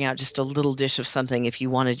happy to bring out just a little dish of something if you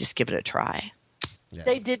want to just give it a try. Yeah.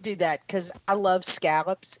 They did do that because I love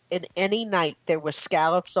scallops. And any night there was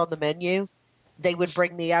scallops on the menu, they would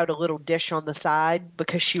bring me out a little dish on the side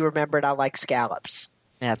because she remembered I like scallops.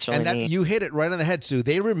 That's really neat. You hit it right on the head, Sue.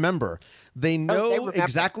 They remember. They know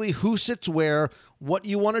exactly who sits where, what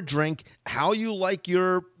you want to drink, how you like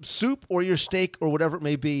your soup or your steak or whatever it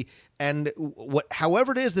may be. And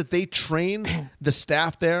however it is that they train the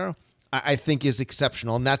staff there, I think is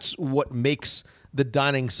exceptional. And that's what makes the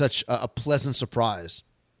dining such a pleasant surprise.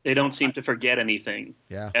 They don't seem to forget anything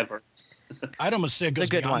ever. I'd almost say it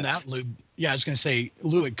goes beyond that, Lou. Yeah, I was going to say,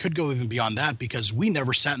 Lou, it could go even beyond that because we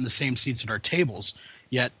never sat in the same seats at our tables.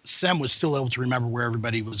 Yet Sam was still able to remember where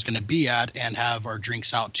everybody was going to be at and have our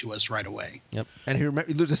drinks out to us right away. Yep. And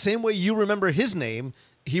he the same way you remember his name,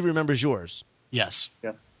 he remembers yours. Yes.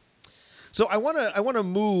 Yeah. So I want to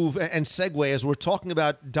move and segue as we're talking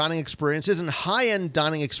about dining experiences and high-end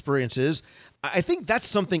dining experiences. I think that's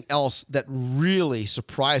something else that really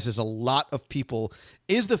surprises a lot of people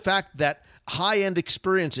is the fact that high-end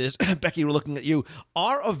experiences, Becky, we're looking at you,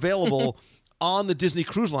 are available on the Disney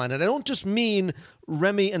Cruise Line. And I don't just mean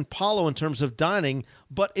Remy and Palo in terms of dining,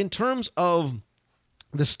 but in terms of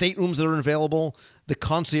the staterooms that are available, the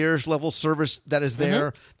concierge level service that is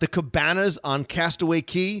there, the cabanas on Castaway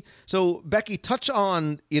Cay. So, Becky, touch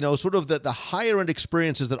on, sort of the higher end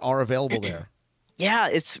experiences that are available there. Yeah,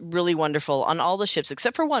 it's really wonderful. On all the ships,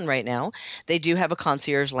 except for one right now, they do have a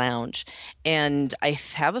concierge lounge. And I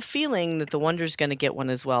have a feeling that the Wonder's going to get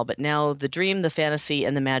one as well. But now the Dream, the Fantasy,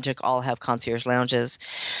 and the Magic all have concierge lounges.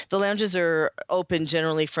 The lounges are open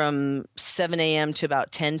generally from 7 a.m. to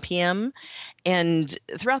about 10 p.m. And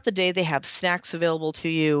throughout the day, they have snacks available to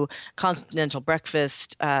you, continental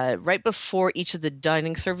breakfast. Right before each of the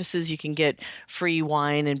dining services, you can get free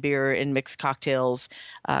wine and beer and mixed cocktails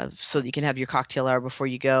so that you can have your cocktail hour before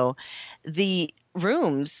you go. The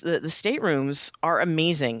rooms, the staterooms are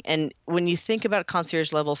amazing. And when you think about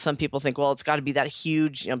concierge level, some people think, well, it's got to be that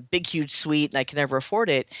huge, big, huge suite and I can never afford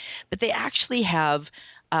it. But they actually have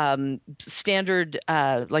standard,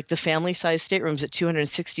 like the family size staterooms at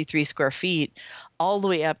 263 square feet, all the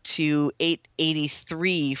way up to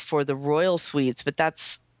 883 for the royal suites. But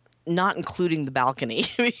that's not including the balcony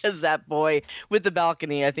because that boy with the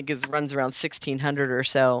balcony, I think runs around 1,600 or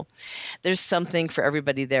so. There's something for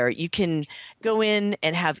everybody there. You can go in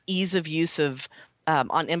and have ease of use of,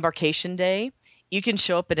 on embarkation day. You can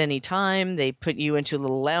show up at any time. They put you into a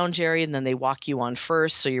little lounge area and then they walk you on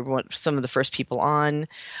first. So you're some of the first people on.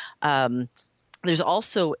 There's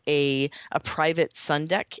also a private sun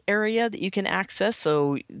deck area that you can access.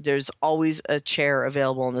 So there's always a chair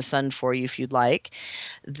available in the sun for you if you'd like.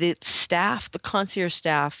 The staff, the concierge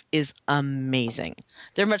staff, is amazing.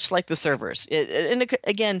 They're much like the servers.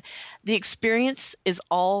 Again, the experience is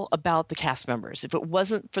all about the cast members. If it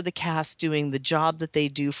wasn't for the cast doing the job that they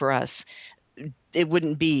do for us, it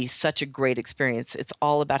wouldn't be such a great experience. It's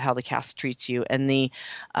all about how the cast treats you, and the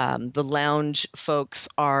lounge folks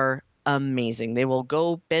are amazing. They will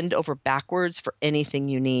go bend over backwards for anything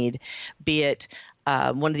you need, be it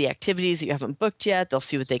one of the activities that you haven't booked yet. They'll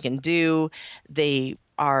see what they can do. They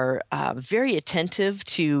are very attentive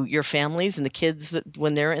to your families and the kids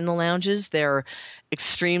when they're in the lounges. They're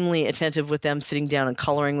extremely attentive with them, sitting down and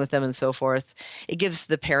coloring with them and so forth. It gives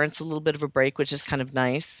the parents a little bit of a break, which is kind of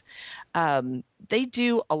nice. They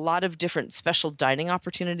do a lot of different special dining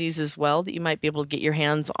opportunities as well that you might be able to get your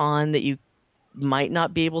hands on that you might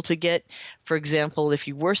not be able to get. For example, if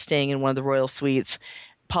you were staying in one of the royal suites,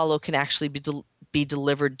 Paulo can actually be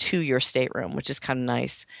delivered to your stateroom, which is kind of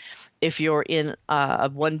nice. If you're in a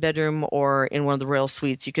one bedroom or in one of the royal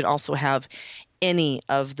suites, you can also have any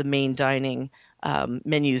of the main dining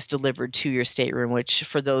menus delivered to your stateroom, which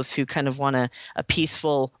for those who kind of want a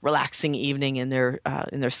peaceful, relaxing evening in their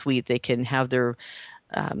suite, they can have their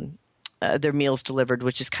meals delivered,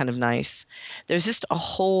 which is kind of nice. There's just a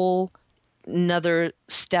whole another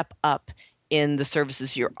step up in the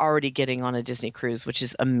services you're already getting on a Disney cruise, which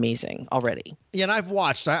is amazing already. Yeah, and I've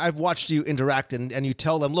watched you interact, and you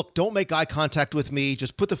tell them, look, don't make eye contact with me.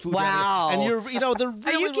 Just put the food down. And they're really.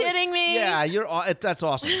 Are you kidding me? Yeah, that's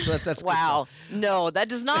awesome. So that's wow. No, that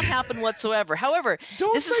does not happen whatsoever. However,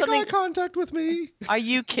 don't this make is something. Eye contact with me. Are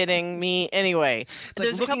you kidding me? Anyway, it's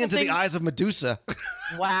like looking into the eyes of Medusa.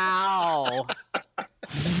 Wow.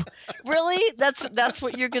 Really? That's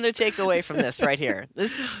what you're going to take away from this right here.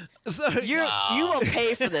 This is you will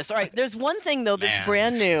pay for this. All right. There's one thing though that's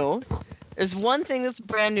brand new. There's one thing that's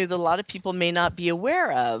brand new that a lot of people may not be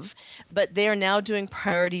aware of, but they are now doing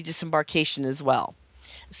priority disembarkation as well.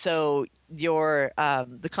 So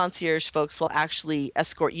the concierge folks will actually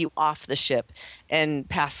escort you off the ship and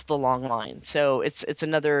past the long line. So it's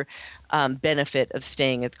another benefit of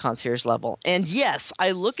staying at the concierge level. And yes,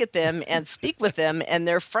 I look at them and speak with them, and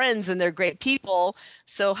they're friends and they're great people.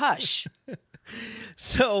 So hush.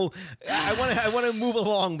 So I want to move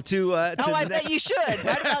along to I bet you should.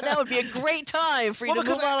 That would be a great time for you to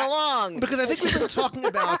move on along. Because I think we've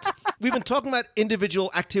been talking about individual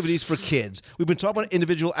activities for kids. We've been talking about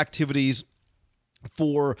individual activities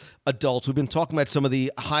for adults. We've been talking about some of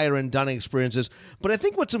the higher end dining experiences. But I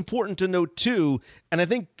think what's important to note too, and I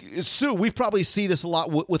think Sue, we probably see this a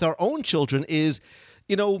lot with our own children, is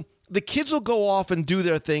the kids will go off and do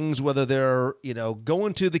their things, whether they're,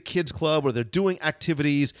 going to the kids club or they're doing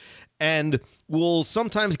activities, and we'll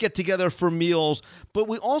sometimes get together for meals, but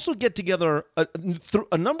we also get together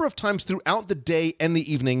a number of times throughout the day and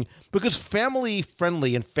the evening, because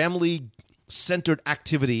family-friendly and family-centered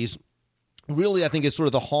activities really, I think, is sort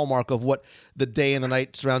of the hallmark of what the day and the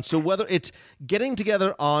night surrounds. So whether it's getting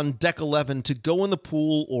together on Deck 11 to go in the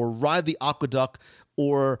pool or ride the aqueduct,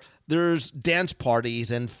 or there's dance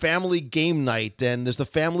parties and family game night, and there's the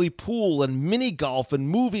family pool and mini golf and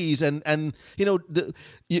movies, and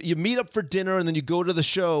you meet up for dinner and then you go to the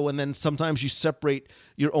show, and then sometimes you separate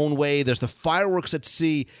your own way. There's the fireworks at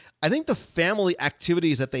sea. I think the family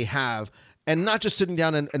activities that they have, and not just sitting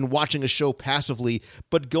down and watching a show passively,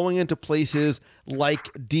 but going into places like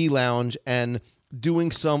D Lounge and doing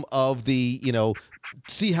some of the,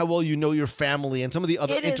 see how well you know your family, and some of the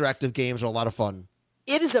other interactive games are a lot of fun.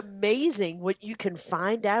 It is amazing what you can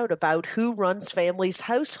find out about who runs families'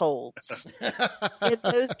 households in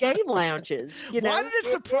those game lounges. Why did it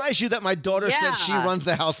surprise you that my daughter said she runs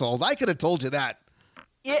the household? I could have told you that.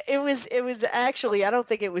 Yeah, it was actually, I don't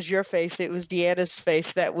think it was your face. It was Deanna's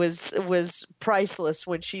face that was priceless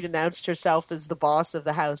when she announced herself as the boss of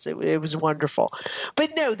the house. It was wonderful.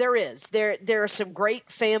 But no, there are some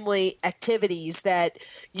great family activities that,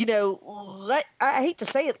 I hate to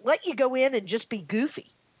say it, let you go in and just be goofy.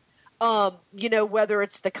 Whether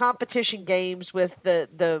it's the competition games with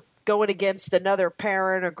the going against another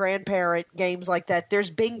parent or grandparent, games like that.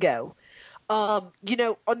 There's bingo. On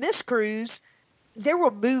this cruise, there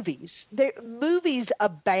were movies. Movies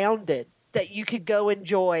abounded that you could go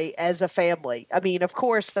enjoy as a family. I mean, of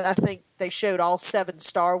course, I think they showed all 7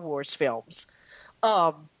 Star Wars films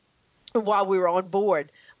while we were on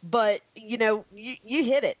board. But, you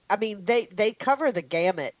hit it. I mean, they cover the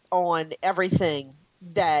gamut on everything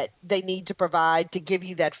that they need to provide to give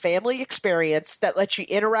you that family experience that lets you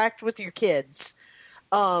interact with your kids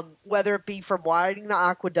whether it be from widening the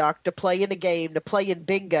aqueduct to playing a game to playing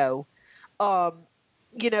bingo,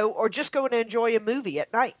 or just going to enjoy a movie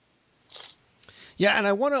at night. Yeah, and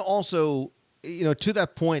I want to also, to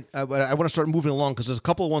that point, I want to start moving along because there's a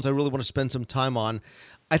couple of ones I really want to spend some time on.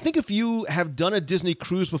 I think if you have done a Disney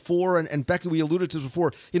cruise before, and Becky, we alluded to this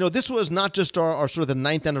before, this was not just our sort of the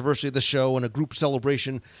 9th anniversary of the show and a group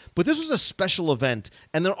celebration, but this was a special event,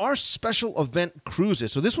 and there are special event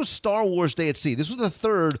cruises. So this was Star Wars Day at Sea. This was the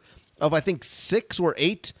third of, I think, 6 or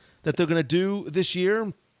 8 that they're going to do this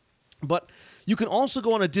year. But you can also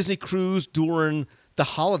go on a Disney cruise during the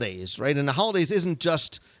holidays, right? And the holidays isn't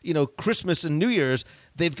just, Christmas and New Year's.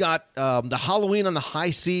 They've got the Halloween on the high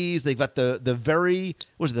seas. They've got the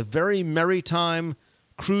very merry time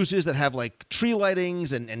cruises that have like tree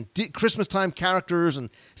lightings and Christmas time characters and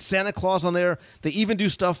Santa Claus on there. They even do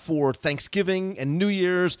stuff for Thanksgiving and New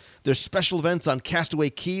Year's. There's special events on Castaway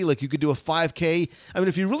Cay, like you could do a 5K. I mean,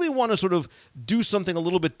 if you really want to sort of do something a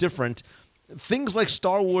little bit different, things like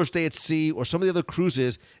Star Wars Day at Sea or some of the other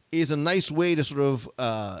cruises is a nice way to sort of,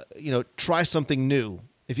 try something new,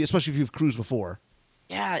 especially if you've cruised before.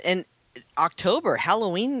 Yeah, and October,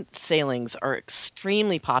 Halloween sailings are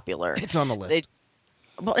extremely popular. It's on the list.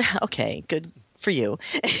 Okay, good for you.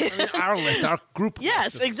 Our list, our group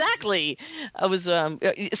yes, list. Exactly. I was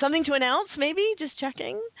something to announce, maybe? Just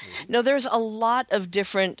checking. No, there's a lot of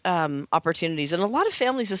different opportunities, and a lot of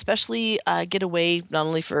families especially get away not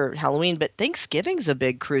only for Halloween, but Thanksgiving's a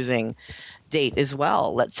big cruising date as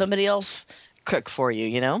well. Let somebody else cook for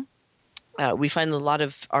you, we find a lot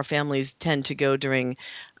of our families tend to go during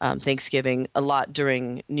Thanksgiving, a lot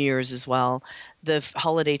during New Year's as well. The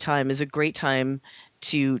holiday time is a great time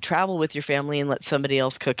to travel with your family and let somebody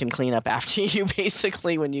else cook and clean up after you,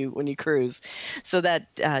 basically, when you cruise. So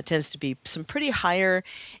that tends to be some pretty higher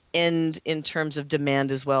end in terms of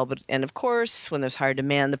demand as well. And of course, when there's higher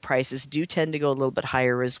demand, the prices do tend to go a little bit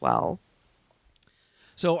higher as well.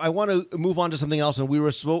 So I want to move on to something else, and we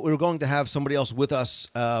were going to have somebody else with us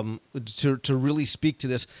to really speak to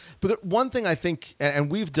this. But one thing I think,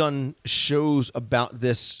 and we've done shows about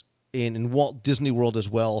this in Walt Disney World as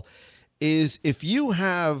well, is if you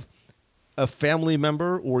have a family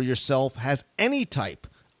member or yourself has any type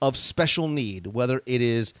of special need, whether it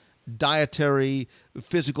is dietary,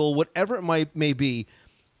 physical, whatever it may be,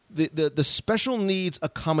 the special needs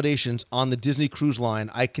accommodations on the Disney Cruise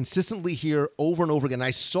Line, I consistently hear over and over again.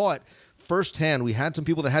 I saw it firsthand. We had some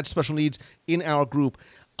people that had special needs in our group.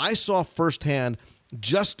 I saw firsthand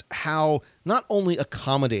just how not only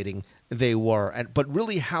accommodating they were, but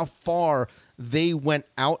really how far they went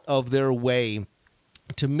out of their way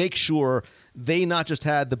to make sure they not just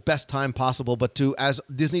had the best time possible, but to, as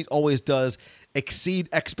Disney always does, exceed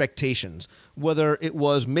expectations. Whether it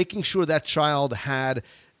was making sure that child had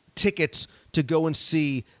tickets to go and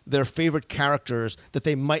see their favorite characters that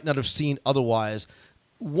they might not have seen otherwise.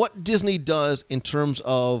 What Disney does in terms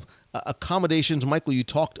of accommodations, Michael, you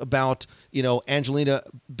talked about, Angelina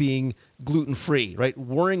being gluten-free, right?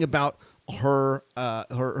 Worrying about her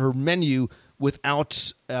menu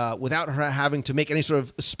without her having to make any sort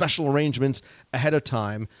of special arrangements ahead of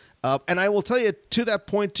time. And I will tell you, to that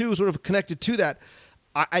point too, sort of connected to that,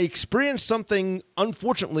 I experienced something,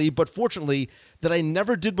 unfortunately, but fortunately, that I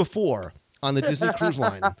never did before on the Disney Cruise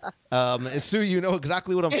Line. Sue, you know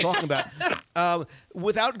exactly what I'm talking about.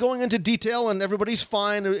 Without going into detail, and everybody's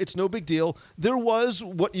fine, it's no big deal, there was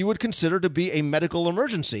what you would consider to be a medical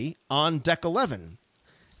emergency on Deck 11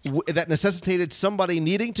 that necessitated somebody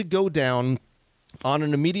needing to go down on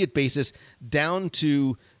an immediate basis down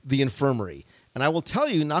to the infirmary. And I will tell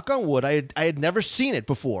you, knock on wood, I had never seen it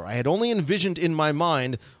before. I had only envisioned in my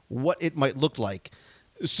mind what it might look like.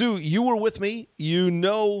 Sue, you were with me. You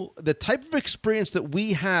know the type of experience that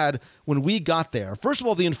we had when we got there. First of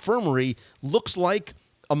all, the infirmary looks like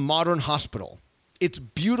a modern hospital. It's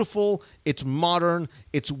beautiful, it's modern,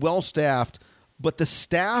 it's well-staffed, but the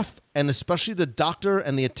staff, and especially the doctor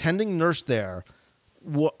and the attending nurse there,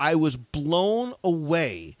 I was blown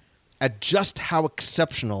away at just how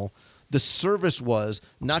exceptional the service was,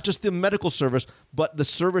 not just the medical service, but the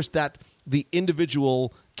service that the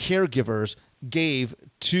individual caregivers gave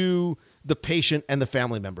to the patient and the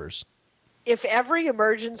family members. If every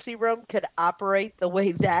emergency room could operate the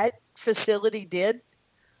way that facility did,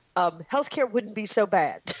 healthcare wouldn't be so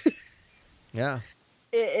bad. Yeah.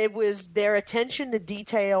 It was their attention to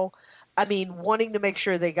detail. I mean, wanting to make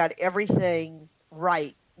sure they got everything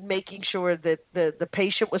right, making sure that the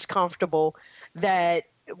patient was comfortable, that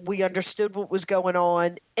we understood what was going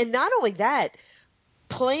on. And not only that,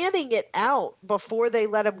 planning it out before they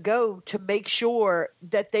let them go to make sure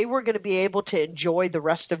that they were going to be able to enjoy the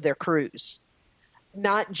rest of their cruise.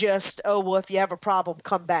 not just, oh, well, if you have a problem,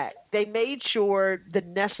 come back. They made sure the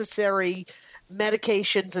necessary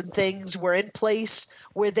medications and things were in place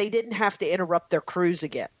where they didn't have to interrupt their cruise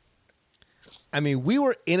again. I mean, we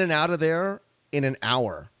were in and out of there in an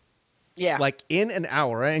hour. Yeah. Like in an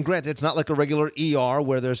hour. And granted, it's not like a regular ER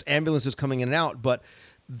where there's ambulances coming in and out, but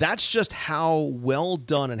that's just how well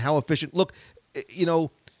done and how efficient. Look, you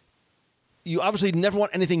know, you obviously never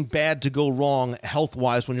want anything bad to go wrong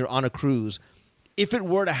health-wise when you're on a cruise. If it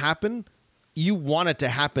were to happen, you want it to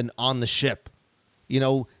happen on the ship. You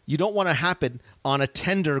know, you don't want to happen on a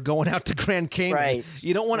tender going out to Grand Cayman. Right.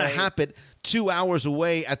 You don't want to happen 2 hours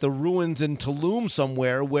away at the ruins in Tulum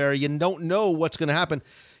somewhere where you don't know what's going to happen.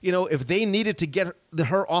 You know, if they needed to get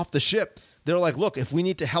her off the ship, they're like, look, if we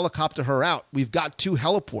need to helicopter her out, we've got 2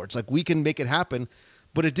 heliports. Like, we can make it happen.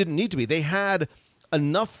 But it didn't need to be. They had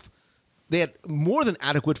more than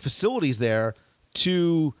adequate facilities there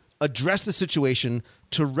to address the situation,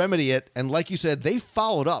 to remedy it. And like you said, they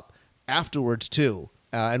followed up afterwards too.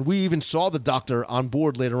 And we even saw the doctor on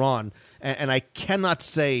board later on. And I cannot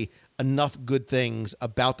say enough good things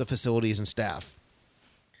about the facilities and staff.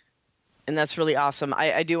 And that's really awesome.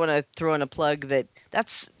 I do want to throw in a plug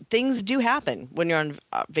that's things do happen when you're on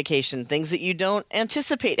vacation, things that you don't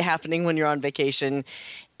anticipate happening when you're on vacation.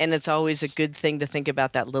 And it's always a good thing to think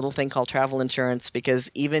about that little thing called travel insurance,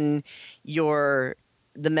 because even the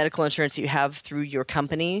medical insurance you have through your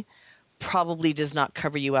company probably does not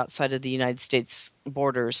cover you outside of the United States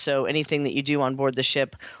borders. So anything that you do on board the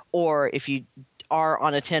ship, or if you are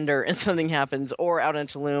on a tender and something happens, or out in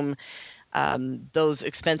Tulum, those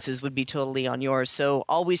expenses would be totally on yours. So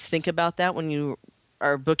always think about that when you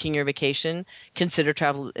are booking your vacation. Consider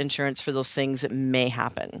travel insurance for those things that may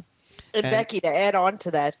happen. And Becky, to add on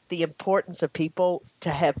to that, the importance of people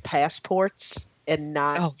to have passports and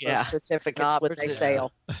not birth certificates when they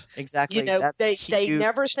sail. Exactly. You know, That's they huge.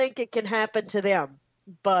 never think it can happen to them,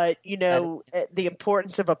 but you know, the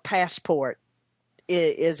importance of a passport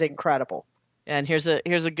is incredible. And here's a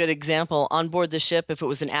good example. On board the ship, if it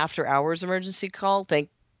was an after-hours emergency call, thank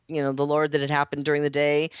the Lord that it happened during the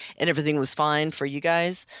day and everything was fine for you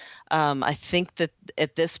guys. I think that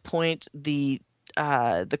at this point, the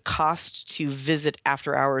cost to visit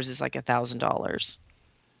after hours is like $1,000.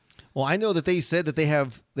 Well, I know that they said that they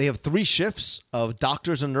have 3 shifts of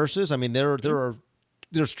doctors and nurses. I mean,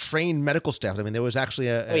 there's trained medical staff. I mean, there was actually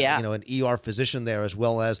an ER physician there, as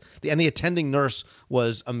well as the attending nurse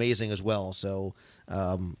was amazing as well. So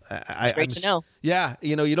it's great to know. Yeah,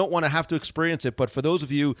 you don't want to have to experience it, but for those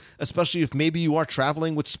of you, especially if maybe you are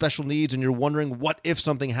traveling with special needs and you're wondering what if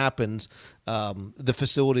something happens, the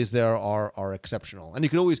facilities there are exceptional. And you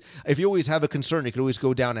can always, if you always have a concern, you can always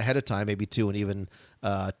go down ahead of time, maybe too, and even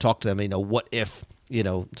talk to them. What if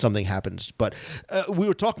something happens. But we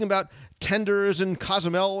were talking about tenders and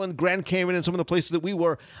Cozumel and Grand Cayman and some of the places that we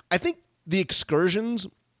were. I think the excursions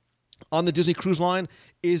on the Disney Cruise Line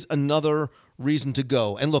is another reason to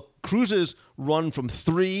go. And look, cruises run from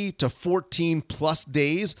 3 to 14 plus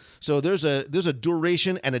days. So there's a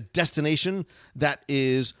duration and a destination that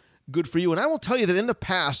is good for you. And I will tell you that in the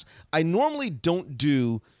past, I normally don't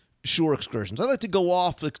do shore excursions. I like to go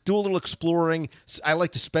off, do a little exploring. I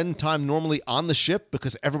like to spend time normally on the ship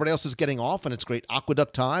because everybody else is getting off, and it's great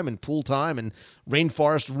aqueduct time and pool time and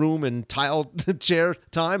rainforest room and tile chair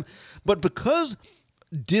time. But because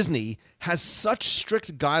Disney has such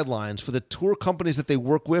strict guidelines for the tour companies that they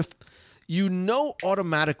work with,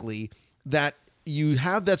 automatically that you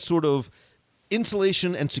have that sort of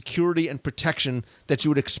insulation and security and protection that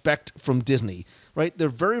you would expect from Disney, right? They're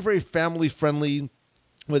very, very family friendly.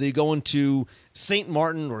 Whether you're going to St.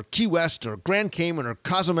 Martin or Key West or Grand Cayman or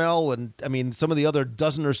Cozumel, and I mean some of the other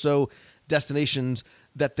dozen or so destinations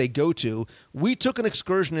that they go to. We took an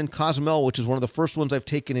excursion in Cozumel, which is one of the first ones I've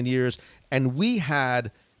taken in years, and we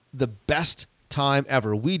had the best time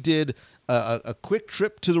ever. We did a quick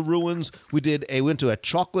trip to the ruins. We went to a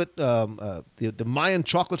chocolate, the Mayan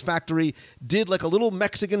chocolate factory, did like a little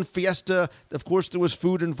Mexican fiesta. Of course, there was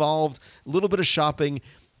food involved, a little bit of shopping.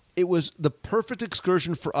 It was the perfect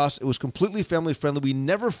excursion for us. It was completely family friendly. We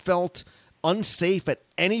never felt unsafe at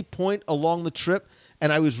any point along the trip.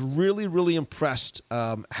 And I was really, really impressed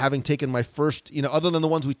having taken my first, other than the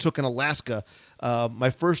ones we took in Alaska, my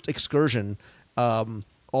first excursion.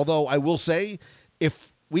 Although I will say,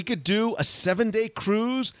 if we could do a 7-day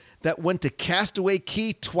cruise that went to Castaway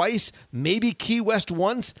Key twice, maybe Key West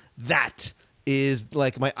once, that is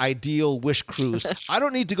like my ideal wish cruise. I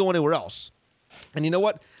don't need to go anywhere else. And you know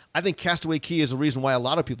what? I think Castaway Cay is the reason why a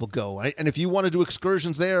lot of people go. Right? And if you want to do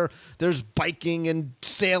excursions there, there's biking and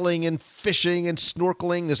sailing and fishing and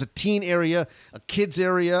snorkeling. There's a teen area, a kids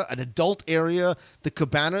area, an adult area, the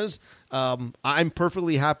cabanas. I'm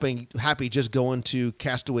perfectly happy just going to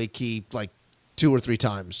Castaway Cay like 2 or 3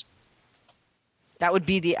 times. That would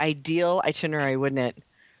be the ideal itinerary, wouldn't it?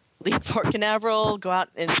 Leave Port Canaveral, go out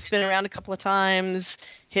and spin around a couple of times,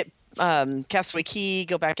 hit Castaway Cay,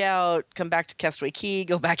 go back out, come back to Castaway Cay,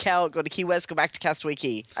 go back out, go to Key West, go back to Castaway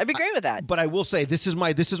Cay. I'd be great with that. But I will say this is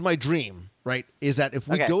my dream, right? Is that if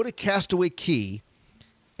we go to Castaway Cay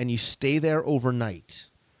and you stay there overnight,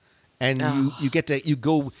 and you can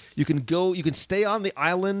stay on the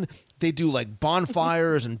island. They do like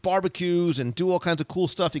bonfires and barbecues and do all kinds of cool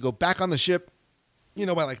stuff. You go back on the ship, by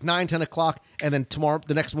like 9, 10 o'clock, and then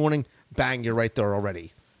the next morning, bang, you're right there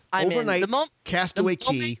already. Overnight, Castaway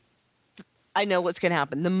Cay. I know what's going to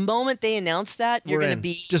happen. The moment they announce that, you're going to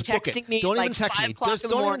be just texting me don't like even text 5 me. o'clock in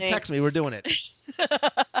the morning. Don't even text me. We're doing it.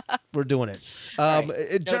 We're doing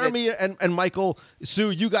it. Jeremy and Michael,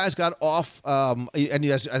 Sue, you guys got off, and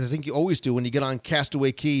as I think you always do when you get on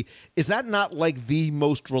Castaway Cay. Is that not like the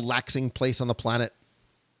most relaxing place on the planet?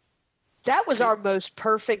 That was our most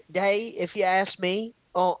perfect day, if you ask me,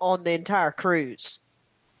 on the entire cruise.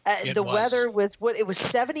 Weather was it was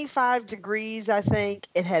 75 degrees, I think.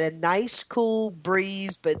 It had a nice cool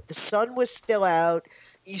breeze, but the sun was still out.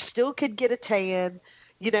 You still could get a tan.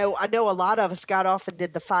 I know a lot of us got off and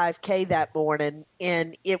did the 5K that morning,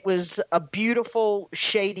 and it was a beautiful,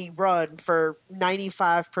 shady run for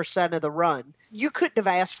 95% of the run. You couldn't have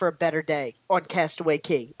asked for a better day on Castaway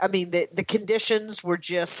Cay. I mean, the conditions were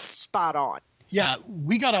just spot on. Yeah,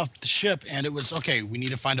 we got off the ship and it was, okay, we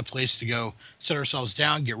need to find a place to go set ourselves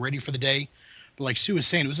down, get ready for the day. But like Sue was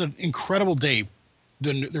saying, it was an incredible day.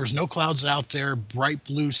 There was no clouds out there, bright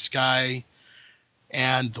blue sky,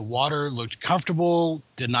 and the water looked comfortable,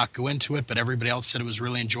 did not go into it, but everybody else said it was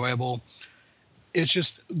really enjoyable. It's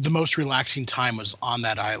just the most relaxing time was on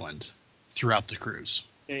that island throughout the cruise.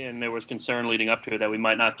 And there was concern leading up to it that we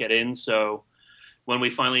might not get in, so when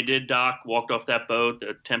we finally did dock, walked off that boat,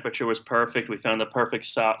 the temperature was perfect. We found the perfect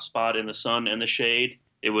spot in the sun and the shade.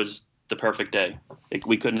 It was the perfect day.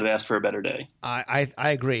 We couldn't have asked for a better day. I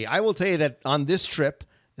agree. I will tell you that on this trip,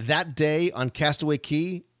 that day on Castaway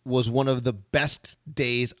Cay was one of the best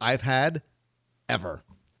days I've had ever.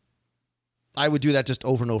 I would do that just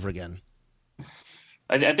over and over again.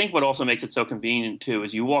 I think what also makes it so convenient, too,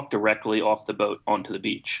 is you walk directly off the boat onto the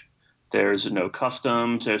beach. There's no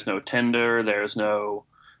customs, there's no tender, there's no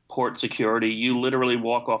port security. You literally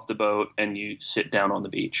walk off the boat and you sit down on the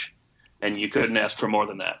beach. And you couldn't ask for more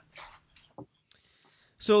than that.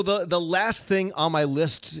 So the last thing on my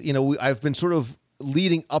list, I've been sort of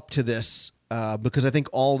leading up to this because I think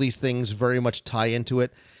all these things very much tie into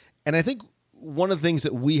it. And I think one of the things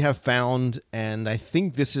that we have found, and I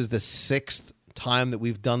think this is the 6th time that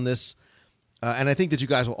we've done this, and I think that you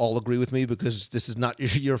guys will all agree with me because this is not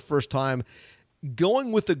your first time,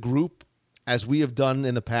 going with a group, as we have done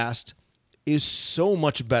in the past, is so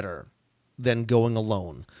much better than going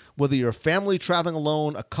alone. Whether you're a family traveling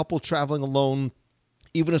alone, a couple traveling alone,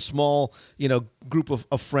 even a small, group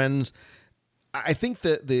of friends, I think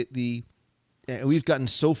that we've gotten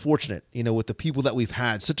so fortunate, with the people that we've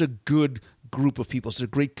had, such a good group of people, such a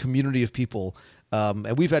great community of people.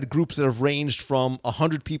 And we've had groups that have ranged from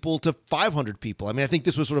 100 people to 500 people. I mean, I think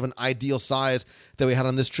this was sort of an ideal size that we had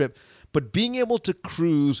on this trip. But being able to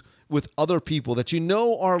cruise with other people that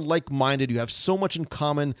are like-minded, you have so much in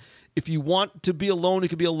common. If you want to be alone, you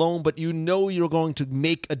can be alone, but you're going to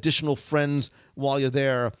make additional friends while you're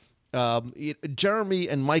there. Jeremy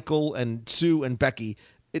and Michael and Sue and Becky,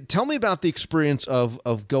 tell me about the experience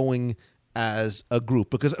of going as a group,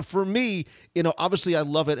 because for me, obviously I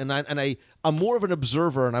love it, and I'm more of an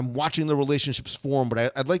observer, and I'm watching the relationships form.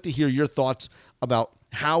 But I'd like to hear your thoughts about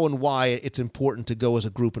how and why it's important to go as a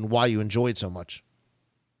group, and why you enjoy it so much.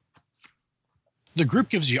 The group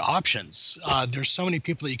gives you options. There's so many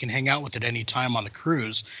people that you can hang out with at any time on the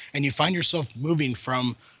cruise, and you find yourself moving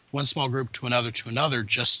from one small group to another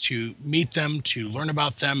just to meet them, to learn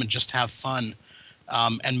about them, and just have fun.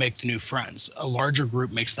 And make the new friends. A larger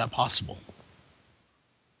group makes that possible.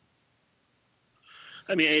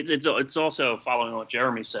 I mean, it's also following what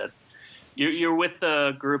Jeremy said. You're with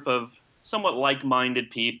a group of somewhat like-minded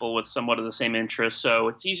people with somewhat of the same interests, so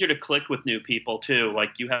it's easier to click with new people too.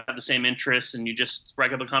 Like, you have the same interests, and you just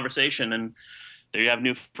strike up a conversation, and there you have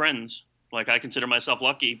new friends. Like, I consider myself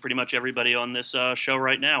lucky. Pretty much everybody on this show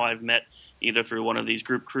right now I've met either through one of these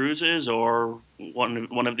group cruises or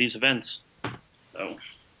one of these events. So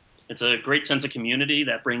it's a great sense of community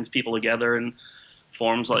that brings people together, and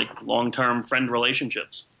forms like long-term friend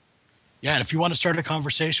relationships. Yeah, and if you want to start a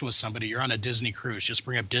conversation with somebody, you're on a Disney cruise. Just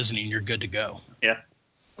bring up Disney and you're good to go. Yeah.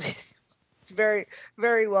 It's very,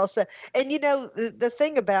 very well said. And the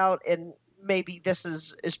thing about, and maybe this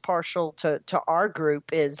is partial to our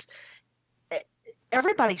group, is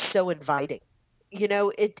everybody's so inviting.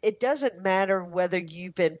 It doesn't matter whether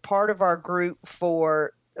you've been part of our group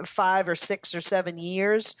for 5 or 6 or 7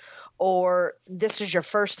 years, or this is your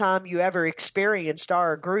first time you ever experienced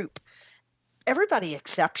our group. Everybody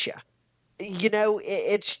accepts you.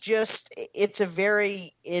 It's a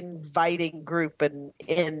very inviting group, and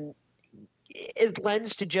it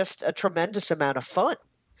lends to just a tremendous amount of fun.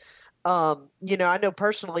 I know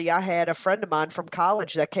personally, I had a friend of mine from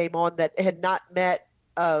college that came on that had not met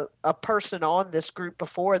a person on this group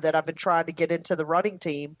before, that I've been trying to get into the running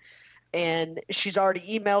team. And she's already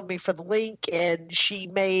emailed me for the link, and she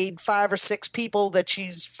made 5 or 6 people that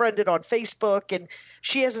she's friended on Facebook, and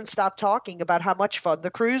she hasn't stopped talking about how much fun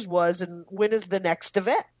the cruise was and when is the next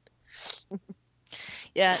event.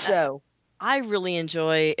 Yeah. So I really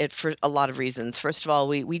enjoy it for a lot of reasons. First of all,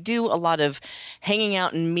 we do a lot of hanging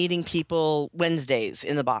out and meeting people Wednesdays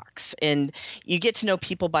in the box, and you get to know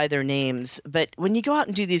people by their names. But when you go out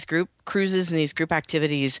and do these group cruises and these group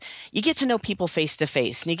activities, you get to know people face to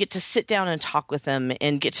face, and you get to sit down and talk with them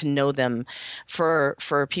and get to know them. For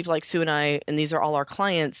people like Sue and I, and these are all our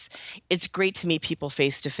clients, it's great to meet people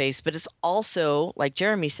face to face, but it's also, like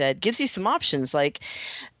Jeremy said, gives you some options. Like,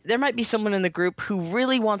 there might be someone in the group who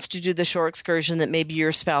really wants to do the shore excursion that maybe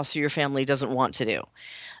your spouse or your family doesn't want to do.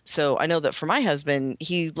 So I know that for my husband,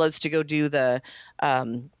 he loves to go do the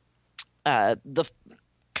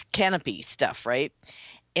canopy stuff, right?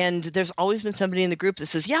 And there's always been somebody in the group that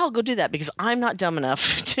says, yeah, I'll go do that, because I'm not dumb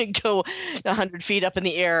enough to go 100 feet up in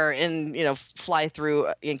the air and, fly through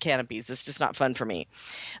in canopies. It's just not fun for me.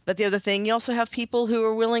 But the other thing, you also have people who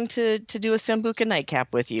are willing to do a Sambuca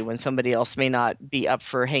nightcap with you when somebody else may not be up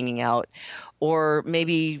for hanging out, or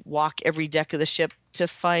maybe walk every deck of the ship to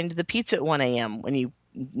find the pizza at 1 a.m. when you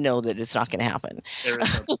know that it's not going to happen.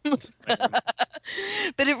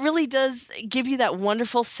 But it really does give you that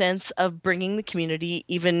wonderful sense of bringing the community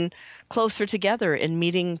even closer together and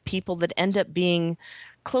meeting people that end up being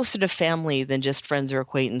closer to family than just friends or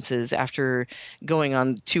acquaintances after going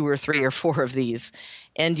on 2 or 3 or 4 of these.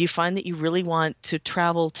 And you find that you really want to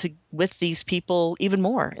travel with these people even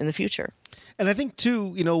more in the future. And I think too,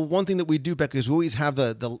 one thing that we do, Becca, is we always have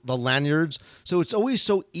the lanyards. So it's always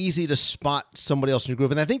so easy to spot somebody else in your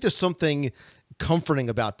group. And I think there's something comforting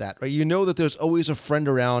about that, right? You know that there's always a friend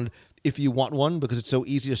around if you want one, because it's so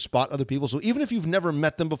easy to spot other people. So even if you've never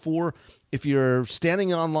met them before, if you're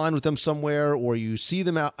standing online with them somewhere, or you see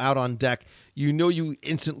them out on deck, you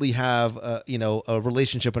instantly have a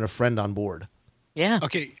relationship and a friend on board. Yeah.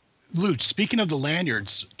 Okay, Lute, speaking of the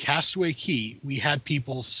lanyards, Castaway Cay, we had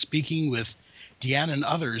people speaking with Deanna and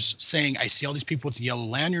others saying, I see all these people with the yellow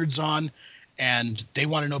lanyards on, and they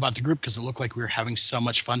want to know about the group because it looked like we were having so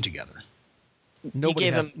much fun together.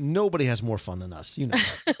 Nobody has more fun than us. You know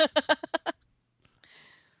that.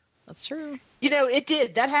 That's true. It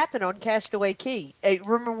did. That happened on Castaway Cay. I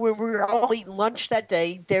remember when we were all eating lunch that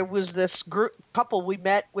day, there was this couple we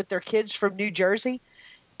met with their kids from New Jersey,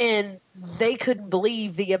 and they couldn't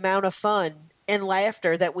believe the amount of fun and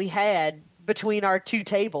laughter that we had between our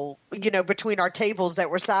between our tables that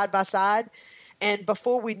were side by side. And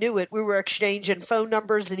before we knew it, we were exchanging phone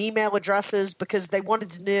numbers and email addresses because they wanted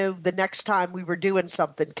to know the next time we were doing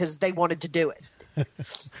something, because they wanted to do it.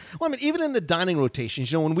 Well, I mean, even in the dining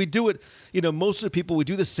rotations, when we do it, most of the people, we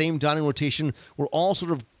do the same dining rotation. We're all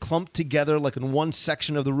sort of clumped together like in one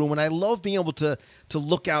section of the room. And I love being able to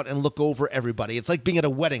look out and look over everybody. It's like being at a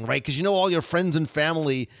wedding, right? Because all your friends and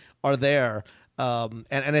family are there. And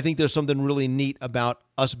I think there's something really neat about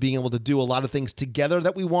us being able to do a lot of things together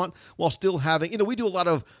that we want, while still having, we do a lot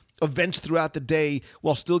of events throughout the day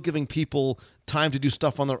while still giving people time to do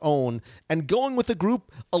stuff on their own. And going with a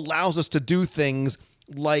group allows us to do things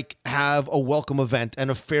like have a welcome event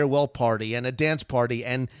and a farewell party and a dance party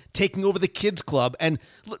and taking over the kids club. And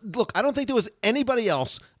look, I don't think there was anybody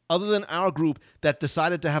else other than our group that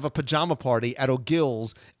decided to have a pajama party at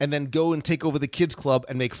O'Gill's and then go and take over the kids club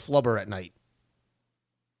and make flubber at night.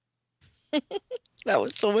 That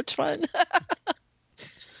was so much fun.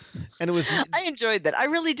 And it was. I enjoyed that. I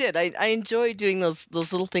really did. I enjoy doing those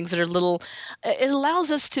little things that are little. It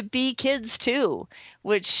allows us to be kids too,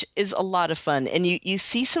 which is a lot of fun. And you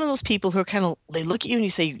see some of those people who are kind of, they look at you and you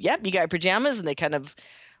say, "Yep, you got your pajamas," and they kind of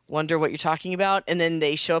wonder what you're talking about, and then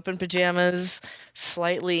they show up in pajamas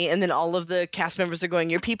slightly, and then all of the cast members are going,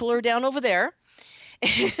 "Your people are down over there."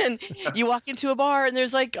 and you walk into a bar and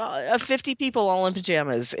there's like 50 people all in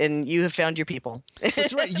pajamas, and you have found your people.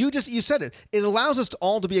 That's right. You said it. It allows us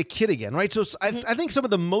all to be a kid again, right? So I think some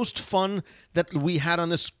of the most fun that we had on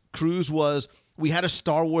this cruise was we had a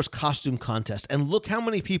Star Wars costume contest, and look how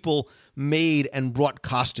many people made and brought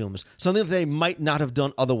costumes, something that they might not have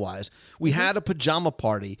done otherwise. We had a pajama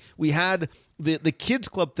party. We had the kids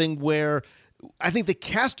club thing where I think the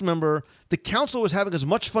council was having as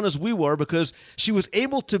much fun as we were because she was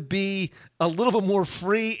able to be a little bit more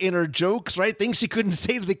free in her jokes, right? Things she couldn't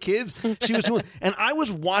say to the kids. She was doing, and I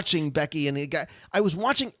was watching Becky and I was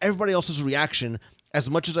watching everybody else's reaction as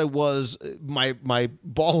much as I was my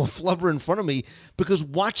ball of flubber in front of me, because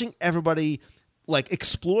watching everybody like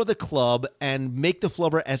explore the club and make the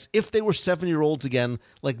flubber as if they were 7-year-olds again,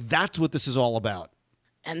 like that's what this is all about.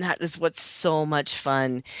 And that is what's so much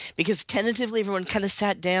fun, because tentatively everyone kind of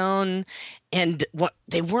sat down and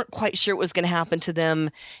they weren't quite sure what was going to happen to them.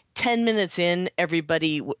 10 minutes in,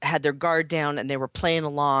 everybody had their guard down and they were playing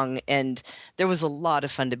along, and there was a lot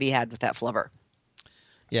of fun to be had with that flubber.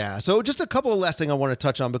 Yeah, so just a couple of last things I want to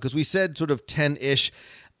touch on, because we said sort of 10-ish.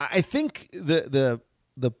 I think the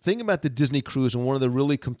thing about the Disney cruise, and one of the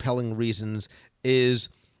really compelling reasons, is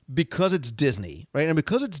because it's Disney, right? And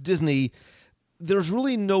because it's Disney, there's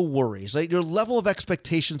really no worries. Like, your level of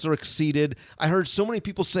expectations are exceeded. I heard so many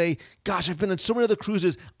people say, gosh, I've been on so many other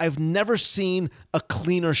cruises, I've never seen a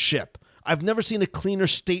cleaner ship. I've never seen a cleaner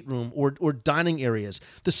stateroom or dining areas.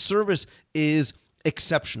 The service is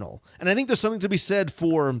exceptional. And I think there's something to be said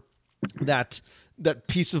for that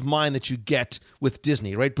peace of mind that you get with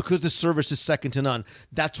Disney, right? Because the service is second to none.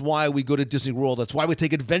 That's why we go to Disney World. That's why we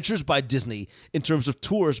take Adventures by Disney in terms of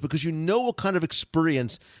tours, because you know what kind of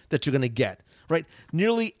experience that you're going to get, right?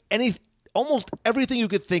 Almost everything you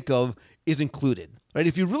could think of is included, right?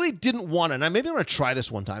 If you really didn't want to, and maybe I'm going to try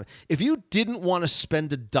this one time, if you didn't want to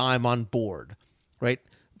spend a dime on board, right,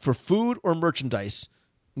 for food or merchandise,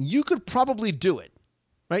 you could probably do it,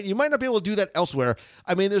 right? You might not be able to do that elsewhere.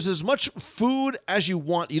 I mean, there's as much food as you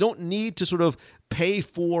want. You don't need to sort of pay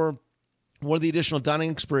for one of the additional dining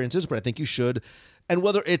experiences, but I think you should. And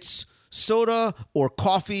whether it's soda or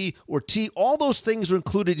coffee or tea, all those things are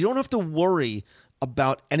included. You don't have to worry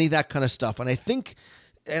about any of that kind of stuff. And I think,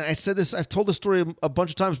 and I said this, I've told the story a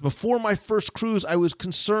bunch of times, before my first cruise, I was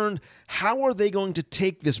concerned, how are they going to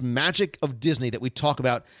take this magic of Disney that we talk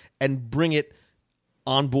about and bring it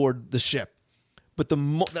on board the ship? But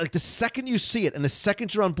the second you see it, and the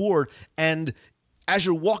second you're on board, and as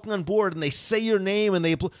you're walking on board and they say your name and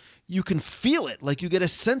you can feel it, like you get a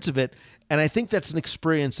sense of it. And I think that's an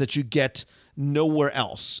experience that you get nowhere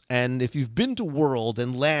else. And if you've been to World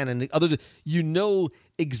and Land and other, you know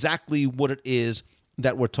exactly what it is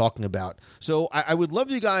that we're talking about. So I would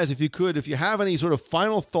love you guys, if you have any sort of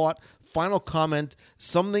final thought, final comment,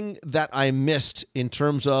 something that I missed in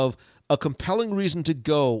terms of a compelling reason to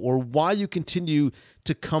go, or why you continue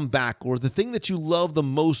to come back, or the thing that you love the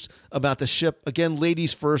most about the ship. Again,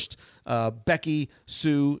 ladies first, Becky,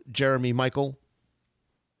 Sue, Jeremy, Michael.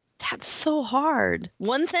 That's so hard.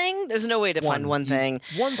 One thing? There's no way to find one thing.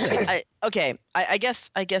 One thing. I guess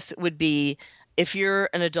it would be, if you're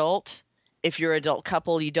an adult, if you're an adult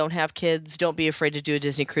couple, you don't have kids, don't be afraid to do a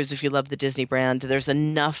Disney cruise if you love the Disney brand. There's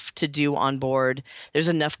enough to do on board. There's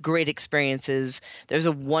enough great experiences. There's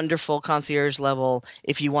a wonderful concierge level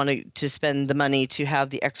if you want to spend the money to have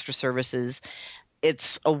the extra services.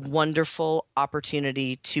 It's a wonderful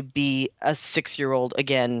opportunity to be a 6-year-old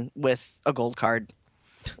again with a gold card.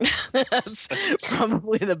 That's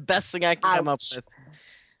probably the best thing I can come up with.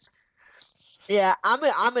 Yeah, I'm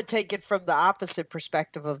gonna take it from the opposite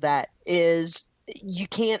perspective of that. Is you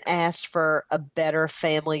can't ask for a better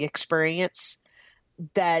family experience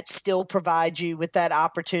that still provides you with that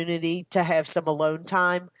opportunity to have some alone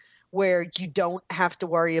time where you don't have to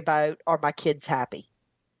worry about, are my kids happy?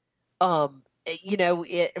 From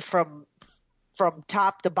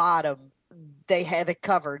top to bottom, they have it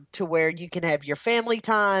covered to where you can have your family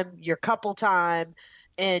time, your couple time,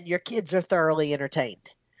 and your kids are thoroughly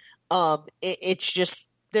entertained. It's just,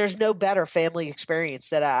 there's no better family experience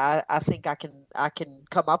that I think I can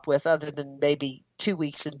come up with, other than maybe 2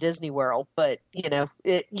 weeks in Disney World. But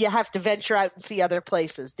you have to venture out and see other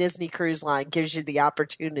places. Disney Cruise Line gives you the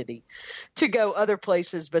opportunity to go other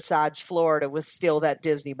places besides Florida with still that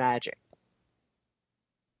Disney magic.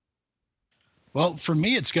 Well, for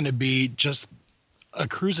me, it's going to be just a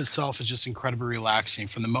cruise itself is just incredibly relaxing.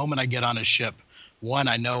 From the moment I get on a ship, one,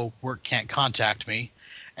 I know work can't contact me.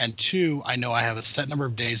 And two, I know I have a set number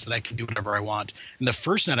of days that I can do whatever I want. And the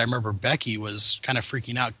first night, I remember Becky was kind of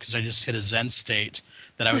freaking out because I just hit a Zen state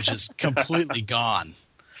that I was just completely gone.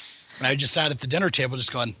 And I just sat at the dinner table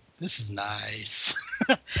just going, this is nice.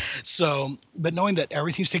 So, but knowing that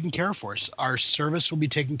everything's taken care of for us, our service will be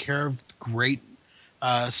taken care of, great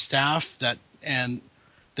staff that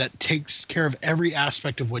takes care of every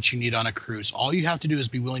aspect of what you need on a cruise. All you have to do is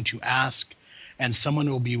be willing to ask, and someone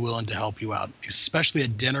will be willing to help you out, especially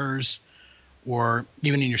at dinners or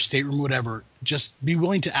even in your stateroom, whatever. Just be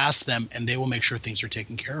willing to ask them, and they will make sure things are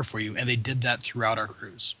taken care of for you. And they did that throughout our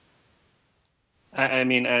cruise. I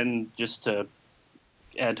mean, and just to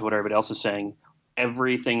add to what everybody else is saying,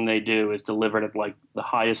 everything they do is delivered at like the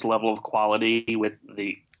highest level of quality with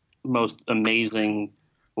the most amazing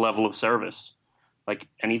level of service. Like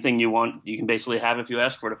anything you want, you can basically have if you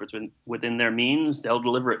ask for it. If it's within their means, they'll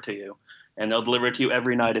deliver it to you. And they'll deliver it to you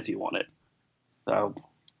every night if you want it. So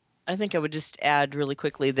I think I would just add really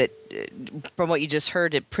quickly that from what you just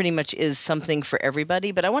heard, it pretty much is something for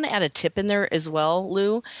everybody. But I want to add a tip in there as well,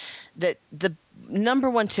 Lou, that the number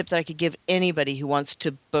one tip that I could give anybody who wants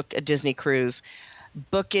to book a Disney cruise,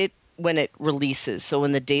 book it when it releases. So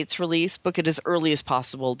when the dates release, book it as early as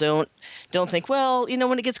possible. Don't think, well,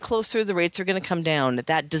 when it gets closer, the rates are going to come down.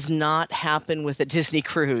 That does not happen with a Disney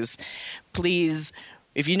cruise. Please,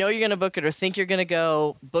 if you know you're going to book it or think you're going to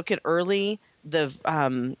go, book it early. The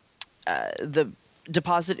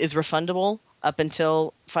deposit is refundable up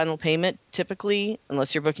until final payment, typically,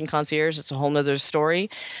 unless you're booking concierge. It's a whole nother story.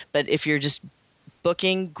 But if you're just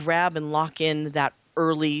booking, grab and lock in that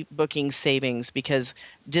early booking savings, because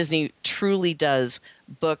Disney truly does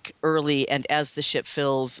book early, and as the ship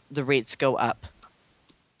fills, the rates go up.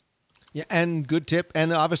 Yeah, and good tip.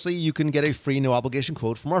 And obviously, you can get a free no obligation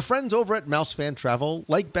quote from our friends over at Mouse Fan Travel,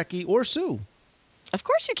 like Becky or Sue. Of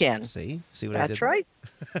course you can. See what I did? That's right.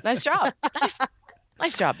 Nice job.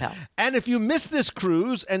 Nice job, pal. And if you missed this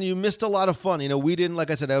cruise and you missed a lot of fun, we didn't, like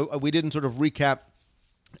I said, we didn't sort of recap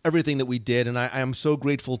everything that we did. And I am so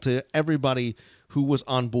grateful to everybody who was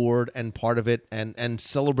on board and part of it and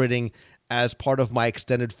celebrating as part of my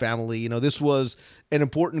extended family. This was an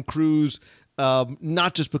important cruise,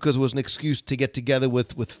 not just because it was an excuse to get together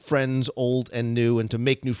with friends, old and new, and to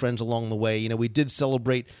make new friends along the way. We did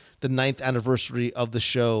celebrate the 9th anniversary of the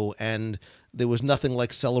show, and there was nothing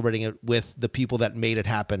like celebrating it with the people that made it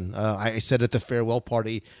happen. I said at the farewell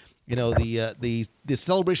party, the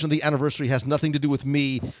celebration of the anniversary has nothing to do with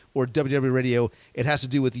me or WDW Radio. It has to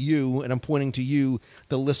do with you, and I'm pointing to you,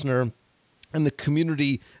 the listener, and the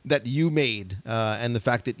community that you made, and the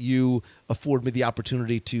fact that you afford me the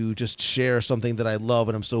opportunity to just share something that I love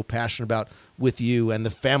and I'm so passionate about with you and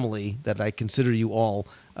the family that I consider you all,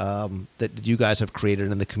 that you guys have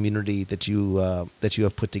created, and the community that you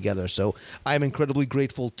have put together. So I'm incredibly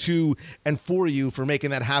grateful to and for you for making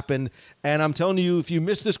that happen. And I'm telling you, if you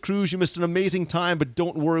missed this cruise, you missed an amazing time, but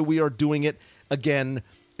don't worry, we are doing it again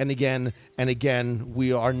and again and again.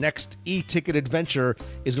 Our next e-ticket adventure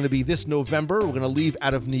is going to be this November. We're going to leave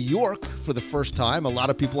out of New York for the first time. A lot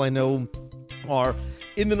of people I know are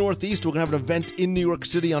in the Northeast. We're going to have an event in New York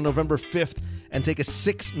City on November 5th and take a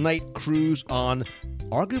 6-night cruise on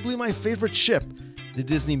arguably my favorite ship, the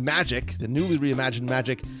Disney Magic, the newly reimagined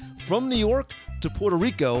Magic, from New York to Puerto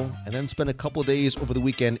Rico, and then spend a couple of days over the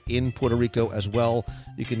weekend in Puerto Rico as well.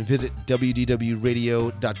 You can visit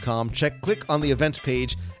WDWradio.com, click on the events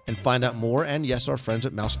page, and find out more. And yes, our friends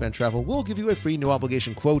at Mouse Fan Travel will give you a free no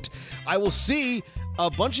obligation quote. I will see a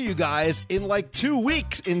bunch of you guys in like 2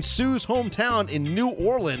 weeks in Sue's hometown in New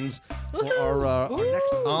Orleans for our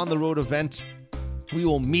next on the road event. We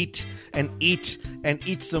will meet and eat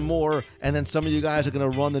some more, and then some of you guys are going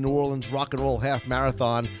to run the New Orleans Rock and Roll Half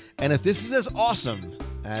Marathon. And if this is as awesome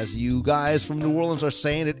as you guys from New Orleans are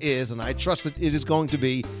saying it is, and I trust that it is going to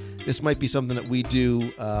be, this might be something that we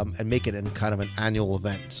do and make it in kind of an annual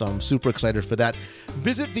event. So I'm super excited for that.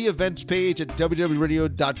 Visit the events page at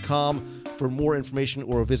WDWradio.com for more information,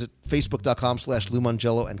 or visit Facebook.com/Lou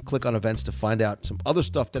Mongello and click on events to find out some other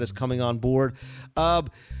stuff that is coming on board.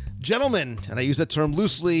 Gentlemen, and I use that term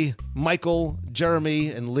loosely, Michael, Jeremy,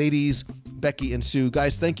 and ladies, Becky and Sue,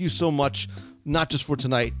 guys, thank you so much, not just for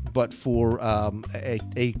tonight, but for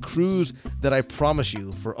a cruise that I promise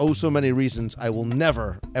you, for so many reasons, I will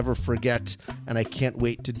never, ever forget, and I can't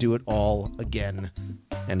wait to do it all again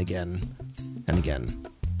and again and again.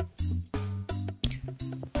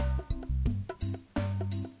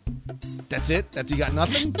 That's it? You got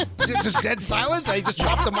nothing? Just dead silence? I just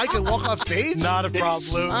drop the mic and walk off stage? Not a problem,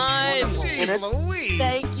 Lou. Jeez Louise.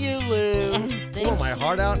 Thank you, Lou. Pour my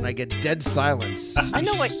heart out and I get dead silence. I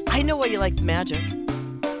know why you like magic.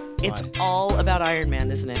 It's all about Iron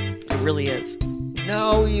Man, isn't it? It really is.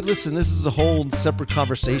 No, listen, this is a whole separate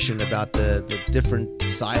conversation about the different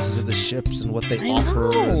sizes of the ships and what they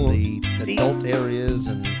offer and the adult areas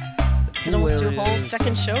and Could almost do a whole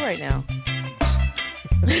second show right now.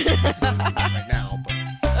 Right now, but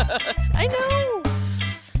I know.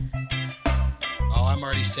 oh, I'm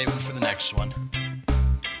already saving for the next one.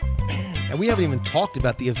 And we haven't even talked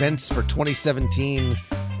about the events for 2017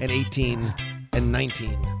 and 18 and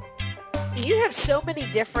 19. You have so many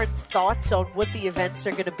different thoughts on what the events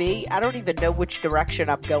are going to be. I don't even know which direction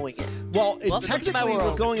I'm going in. Well, Welcome to my technically, we're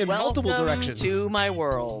world. going in multiple Welcome directions. to my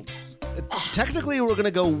world. Technically, we're going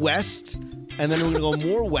to go west, and then we're going to go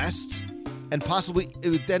more west, and possibly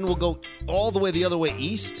then we'll go all the way the other way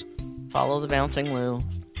east. Follow the bouncing Lou.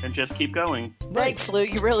 And just keep going. Thanks, Lou.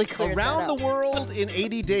 You really cleared Around that up. the world in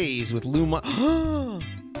 80 days with Lou. Oh,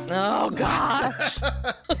 gosh.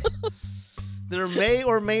 There may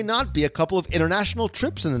or may not be a couple of international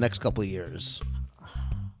trips in the next couple of years.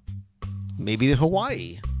 Maybe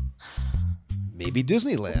Hawaii. Maybe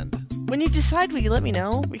Disneyland. When you decide, will you let me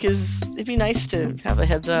know? Because it'd be nice to have a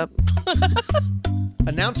heads up.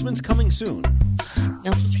 Announcements coming soon.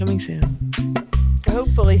 Announcements coming soon.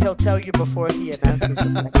 Hopefully he'll tell you before he announces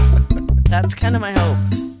it. That's kind of my hope,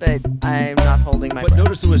 but I'm not holding my But breath.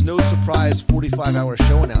 notice there was no surprise 45-hour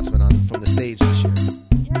show announcement from the stage this year.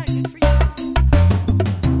 Yeah, good for you.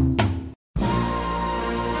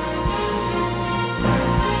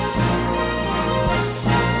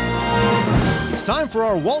 It's time for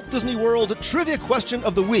our Walt Disney World Trivia Question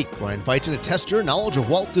of the Week, where I invite you to test your knowledge of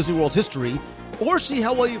Walt Disney World history or see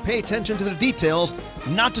how well you pay attention to the details,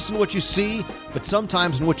 not just in what you see, but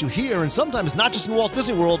sometimes in what you hear, and sometimes not just in Walt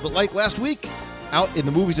Disney World, but like last week, out in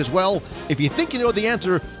the movies as well. If you think you know the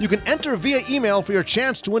answer, you can enter via email for your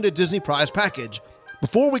chance to win a Disney prize package.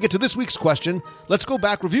 Before we get to this week's question, let's go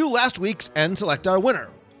back, review last week's, and select our winner.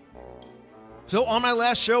 So on my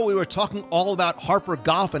last show, we were talking all about Harper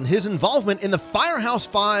Goff and his involvement in the Firehouse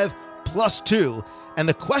 5 plus 2. And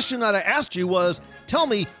the question that I asked you was, tell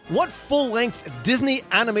me what full-length Disney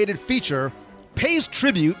animated feature pays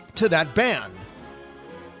tribute to that band?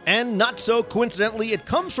 And not so coincidentally, it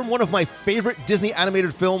comes from one of my favorite Disney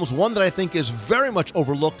animated films, one that I think is very much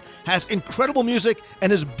overlooked, has incredible music,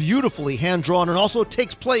 and is beautifully hand-drawn, and also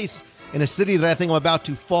takes place in a city that I think I'm about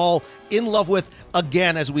to fall in love with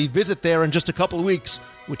again as we visit there in just a couple of weeks,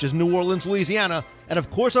 which is New Orleans, Louisiana. And of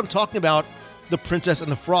course, I'm talking about The Princess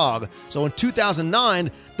and the Frog. So in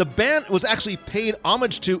 2009, the band was actually paid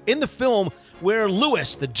homage to in the film, where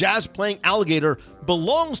Louis, the jazz-playing alligator,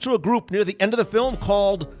 belongs to a group near the end of the film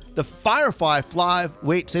called the Firefly Five.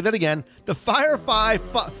 Wait, say that again. The Firefly.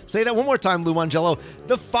 Say that one more time, Lou Mangello.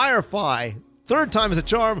 The Firefly. Third time is a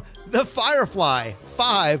charm. The Firefly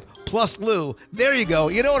 5 plus Lou. There you go.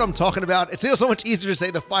 You know what I'm talking about. It's so much easier to say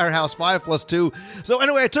the Firehouse 5 plus 2. So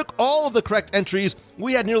anyway, I took all of the correct entries.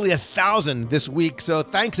 We had nearly 1,000 this week. So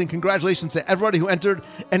thanks and congratulations to everybody who entered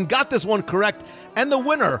and got this one correct. And the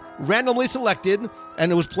winner, randomly selected, and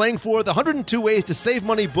it was playing for the 102 Ways to Save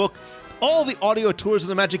Money book, all the audio tours of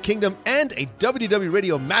the Magic Kingdom, and a WDW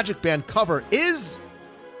Radio Magic Band cover is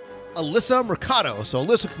Alyssa Mercado. So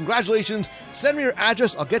Alyssa, congratulations. Send me your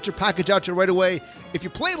address. I'll get your package out to you right away. If you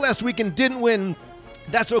played last week and didn't win,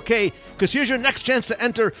 that's okay, because here's your next chance to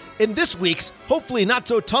enter in this week's, hopefully not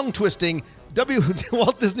so tongue-twisting,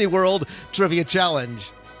 Walt Disney World Trivia Challenge.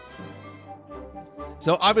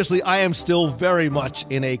 So obviously I am still very much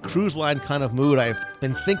in a cruise line kind of mood. I've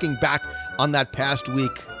been thinking back on that past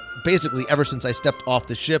week, basically ever since I stepped off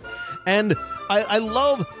the ship. And I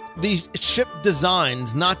love the ship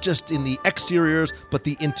designs, not just in the exteriors, but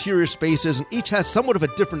the interior spaces, and each has somewhat of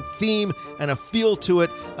a different theme and a feel to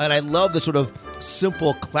it. And I love the sort of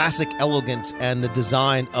simple, classic elegance and the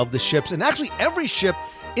design of the ships. And actually, every ship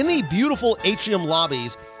in the beautiful atrium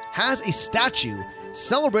lobbies has a statue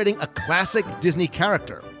celebrating a classic Disney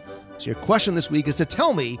character. So your question this week is to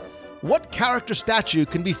tell me what character statue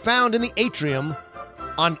can be found in the atrium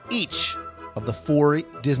on each of the 4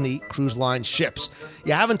 Disney Cruise Line ships.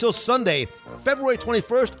 You have until Sunday, February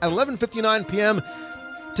 21st at 11:59 p.m.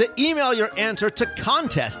 to email your answer to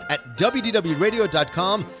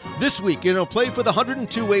contest@wdwradio.com. This week, play for the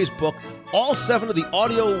 102 Ways book, all 7 of the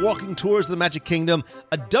audio walking tours of the Magic Kingdom,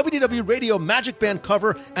 a WDW Radio Magic Band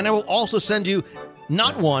cover, and I will also send you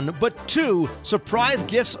not 1, but 2 surprise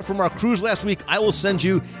gifts from our cruise last week. I will send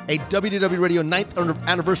you a WDW Radio 9th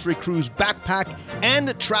Anniversary Cruise backpack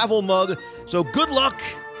and travel mug. So good luck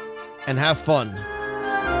and have fun.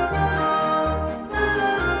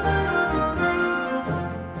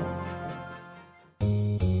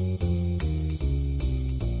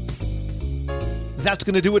 That's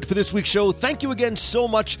going to do it for this week's show. Thank you again so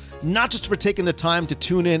much, not just for taking the time to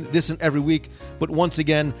tune in this and every week, but once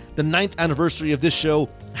again, the 9th anniversary of this show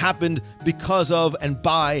happened because of and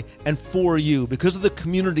by and for you, because of the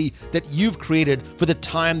community that you've created, for the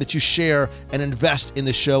time that you share and invest in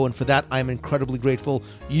the show. And for that, I'm incredibly grateful.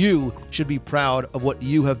 You should be proud of what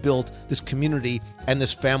you have built, this community and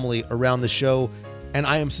this family around the show. And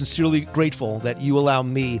I am sincerely grateful that you allow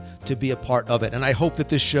me to be a part of it. And I hope that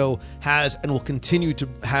this show has and will continue to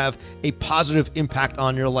have a positive impact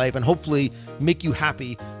on your life and hopefully make you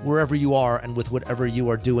happy wherever you are and with whatever you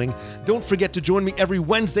are doing. Don't forget to join me every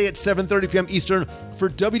Wednesday at 7:30 p.m. Eastern for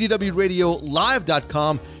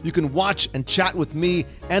WDWRadioLive.com. You can watch and chat with me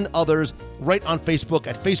and others right on Facebook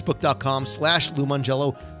at facebook.com/Lou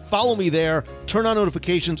Mongello. Follow me there. Turn on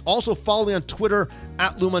notifications. Also follow me on Twitter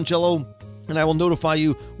at Lou Mongello. And I will notify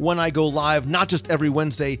you when I go live, not just every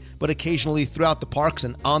Wednesday, but occasionally throughout the parks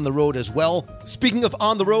and on the road as well. Speaking of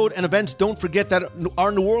on the road and events, don't forget that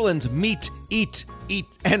our New Orleans Meet, Eat,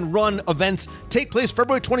 and Run events take place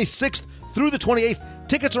February 26th through the 28th.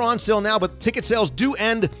 Tickets are on sale now, but ticket sales do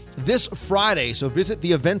end this Friday. So visit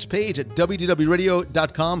the events page at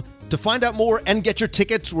WDWRadio.com to find out more and get your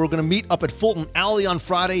tickets. We're going to meet up at Fulton Alley on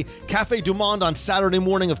Friday, Cafe Du Monde on Saturday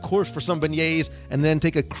morning, of course, for some beignets, and then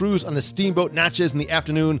take a cruise on the Steamboat Natchez in the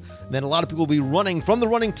afternoon. And then a lot of people will be running from the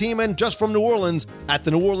running team and just from New Orleans at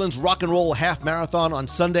the New Orleans Rock and Roll Half Marathon on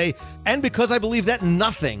Sunday. And because I believe that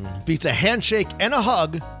nothing beats a handshake and a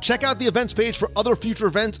hug, check out the events page for other future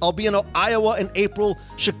events. I'll be in Iowa in April,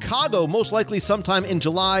 Chicago most likely sometime in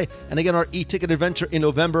July, and again our e-ticket adventure in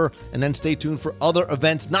November. And then stay tuned for other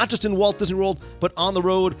events, not just in Walt Disney World, but on the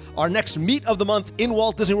road. Our next meet of the month in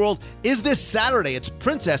Walt Disney World is this Saturday. It's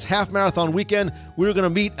Princess Half Marathon weekend. We're going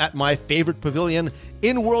to meet at my favorite pavilion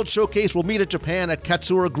in World Showcase. We'll meet at Japan at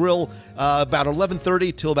Katsura Grill about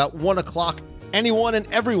 11:30 till about 1 o'clock. Anyone and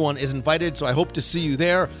everyone is invited, so I hope to see you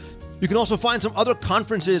there. You can also find some other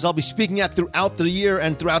conferences I'll be speaking at throughout the year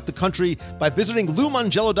and throughout the country by visiting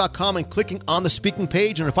LouMongello.com and clicking on the speaking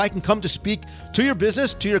page. And if I can come to speak to your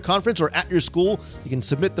business, to your conference, or at your school, you can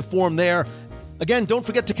submit the form there. Again, don't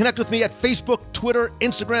forget to connect with me at Facebook, Twitter,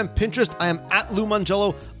 Instagram, Pinterest. I am at Lou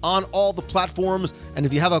Mongello on all the platforms. And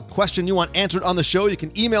if you have a question you want answered on the show, you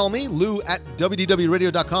can email me,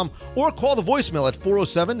 lou@WDWRadio.com, or call the voicemail at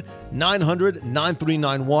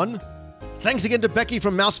 407-900-9391. Thanks again to Becky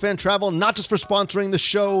from Mouse Fan Travel, not just for sponsoring the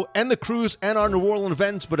show and the cruise and our New Orleans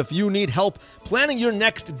events, but if you need help planning your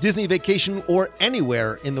next Disney vacation or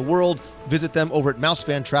anywhere in the world, visit them over at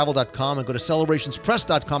mousefantravel.com and go to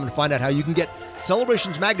celebrationspress.com and find out how you can get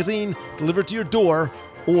Celebrations Magazine delivered to your door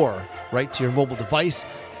or right to your mobile device.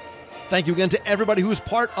 Thank you again to everybody who's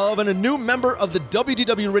part of and a new member of the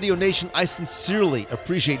WDW Radio Nation. I sincerely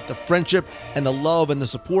appreciate the friendship and the love and the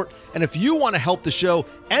support. And if you want to help the show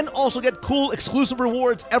and also get cool exclusive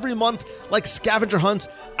rewards every month, like scavenger hunts,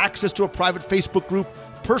 access to a private Facebook group,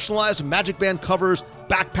 personalized Magic Band covers,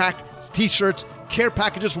 backpacks, t-shirts, care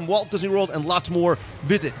packages from Walt Disney World, and lots more,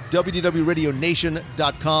 visit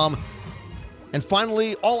WDWRadioNation.com. And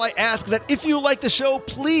finally, all I ask is that if you like the show,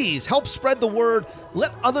 please help spread the word.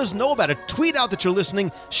 Let others know about it. Tweet out that you're listening.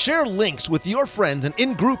 Share links with your friends and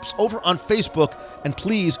in groups over on Facebook. And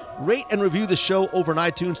please rate and review the show over on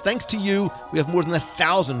iTunes. Thanks to you, we have more than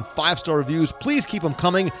 1,000 five-star reviews. Please keep them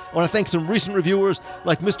coming. I want to thank some recent reviewers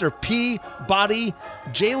like Mr. P. Body,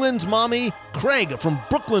 Jalen's Mommy, Craig from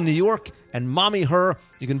Brooklyn, New York, and Mommy Her.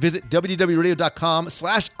 You can visit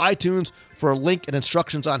www.radio.com/iTunes for a link and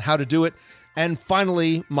instructions on how to do it. And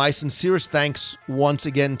finally, my sincerest thanks once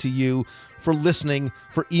again to you for listening,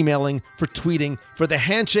 for emailing, for tweeting, for the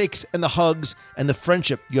handshakes and the hugs and the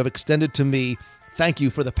friendship you have extended to me. Thank you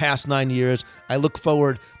for the past 9 years. I look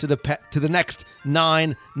forward to the next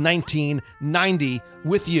 9, 19, 90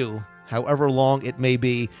 with you, however long it may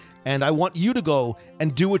be. And I want you to go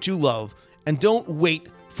and do what you love. And don't wait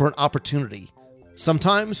for an opportunity.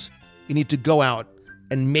 Sometimes you need to go out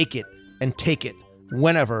and make it and take it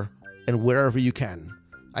whenever and wherever you can.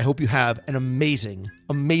 I hope you have an amazing,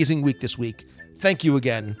 amazing week this week. Thank you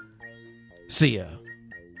again. See ya.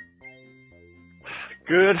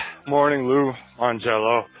 Good morning, Lou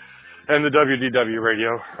Mongello and the WDW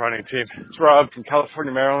radio running team. It's Rob from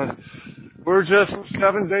California, Maryland. We're just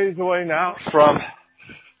 7 days away now from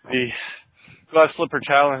the Glass Slipper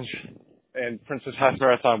Challenge and Princess Half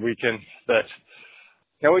Marathon weekend.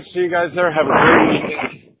 Can't wait to see you guys there. Have a great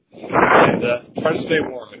weekend. And try to stay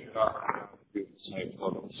warm if you're not tonight.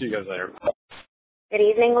 See you guys later. Good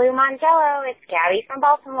evening, Lou Mongello. It's Gabby from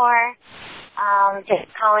Baltimore.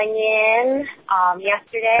 Just calling in.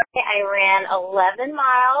 Yesterday I ran 11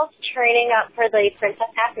 miles training up for the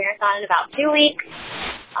Princess Half Marathon in about 2 weeks.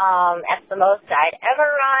 It's the most I'd ever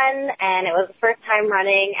run, and it was the first time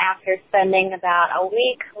running after spending about a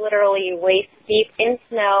week literally waist deep in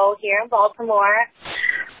snow here in Baltimore.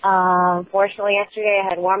 Fortunately, yesterday I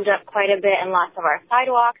had warmed up quite a bit, and lots of our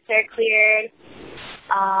sidewalks are cleared.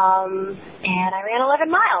 And I ran 11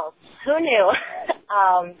 miles. Who knew?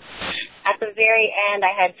 At the very end,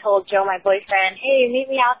 I had told Joe, my boyfriend, hey, meet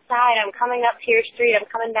me outside. I'm coming up to your street. I'm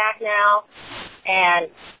coming back now. And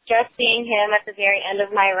just seeing him at the very end of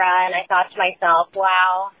my run, I thought to myself,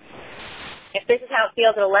 wow, if this is how it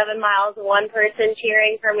feels at 11 miles, one person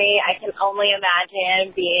cheering for me, I can only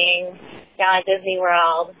imagine being down at Disney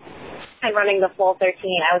World and running the full 13.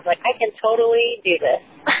 I was like, I can totally do this.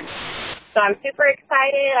 So I'm super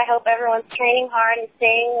excited. I hope everyone's training hard and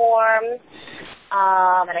staying warm.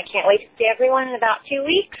 And I can't wait to see everyone in about 2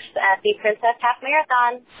 weeks at the Princess Half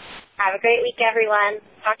Marathon. Have a great week, everyone.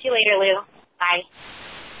 Talk to you later, Lou. Bye.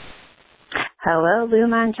 Hello, Lou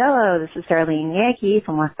Mangello. This is Darlene Yankee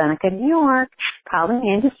from West Seneca, New York, calling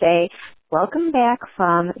in to say welcome back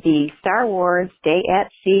from the Star Wars Day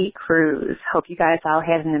at Sea cruise. Hope you guys all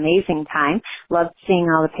had an amazing time. Loved seeing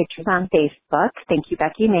all the pictures on Facebook. Thank you,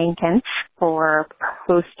 Becky Mankin, for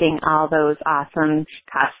posting all those awesome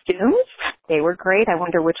costumes. They were great. I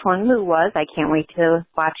wonder which one Lou was. I can't wait to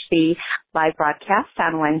watch the live broadcast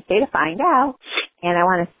on Wednesday to find out. And I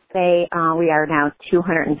want to say we are now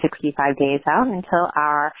 265 days out until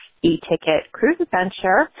our e-ticket cruise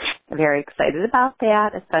adventure. I'm very excited about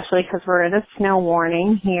that, especially because we're in a snow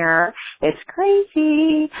warning here. It's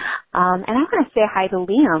crazy. And I want to say hi to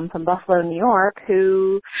Liam from Buffalo, New York,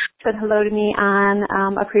 who said hello to me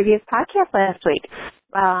on a previous podcast last week.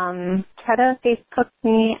 Try to Facebook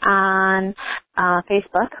me on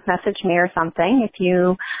Facebook, message me or something if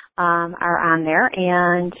you are on there,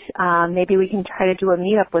 and maybe we can try to do a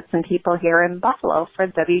meetup with some people here in Buffalo for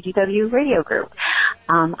the WDW radio group.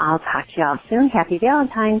 I'll talk to y'all soon. Happy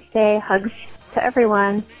Valentine's Day. Hugs to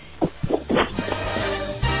everyone.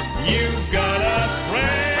 You've got a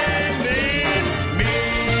friend in me.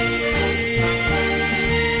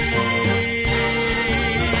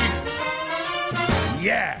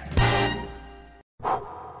 Yeah.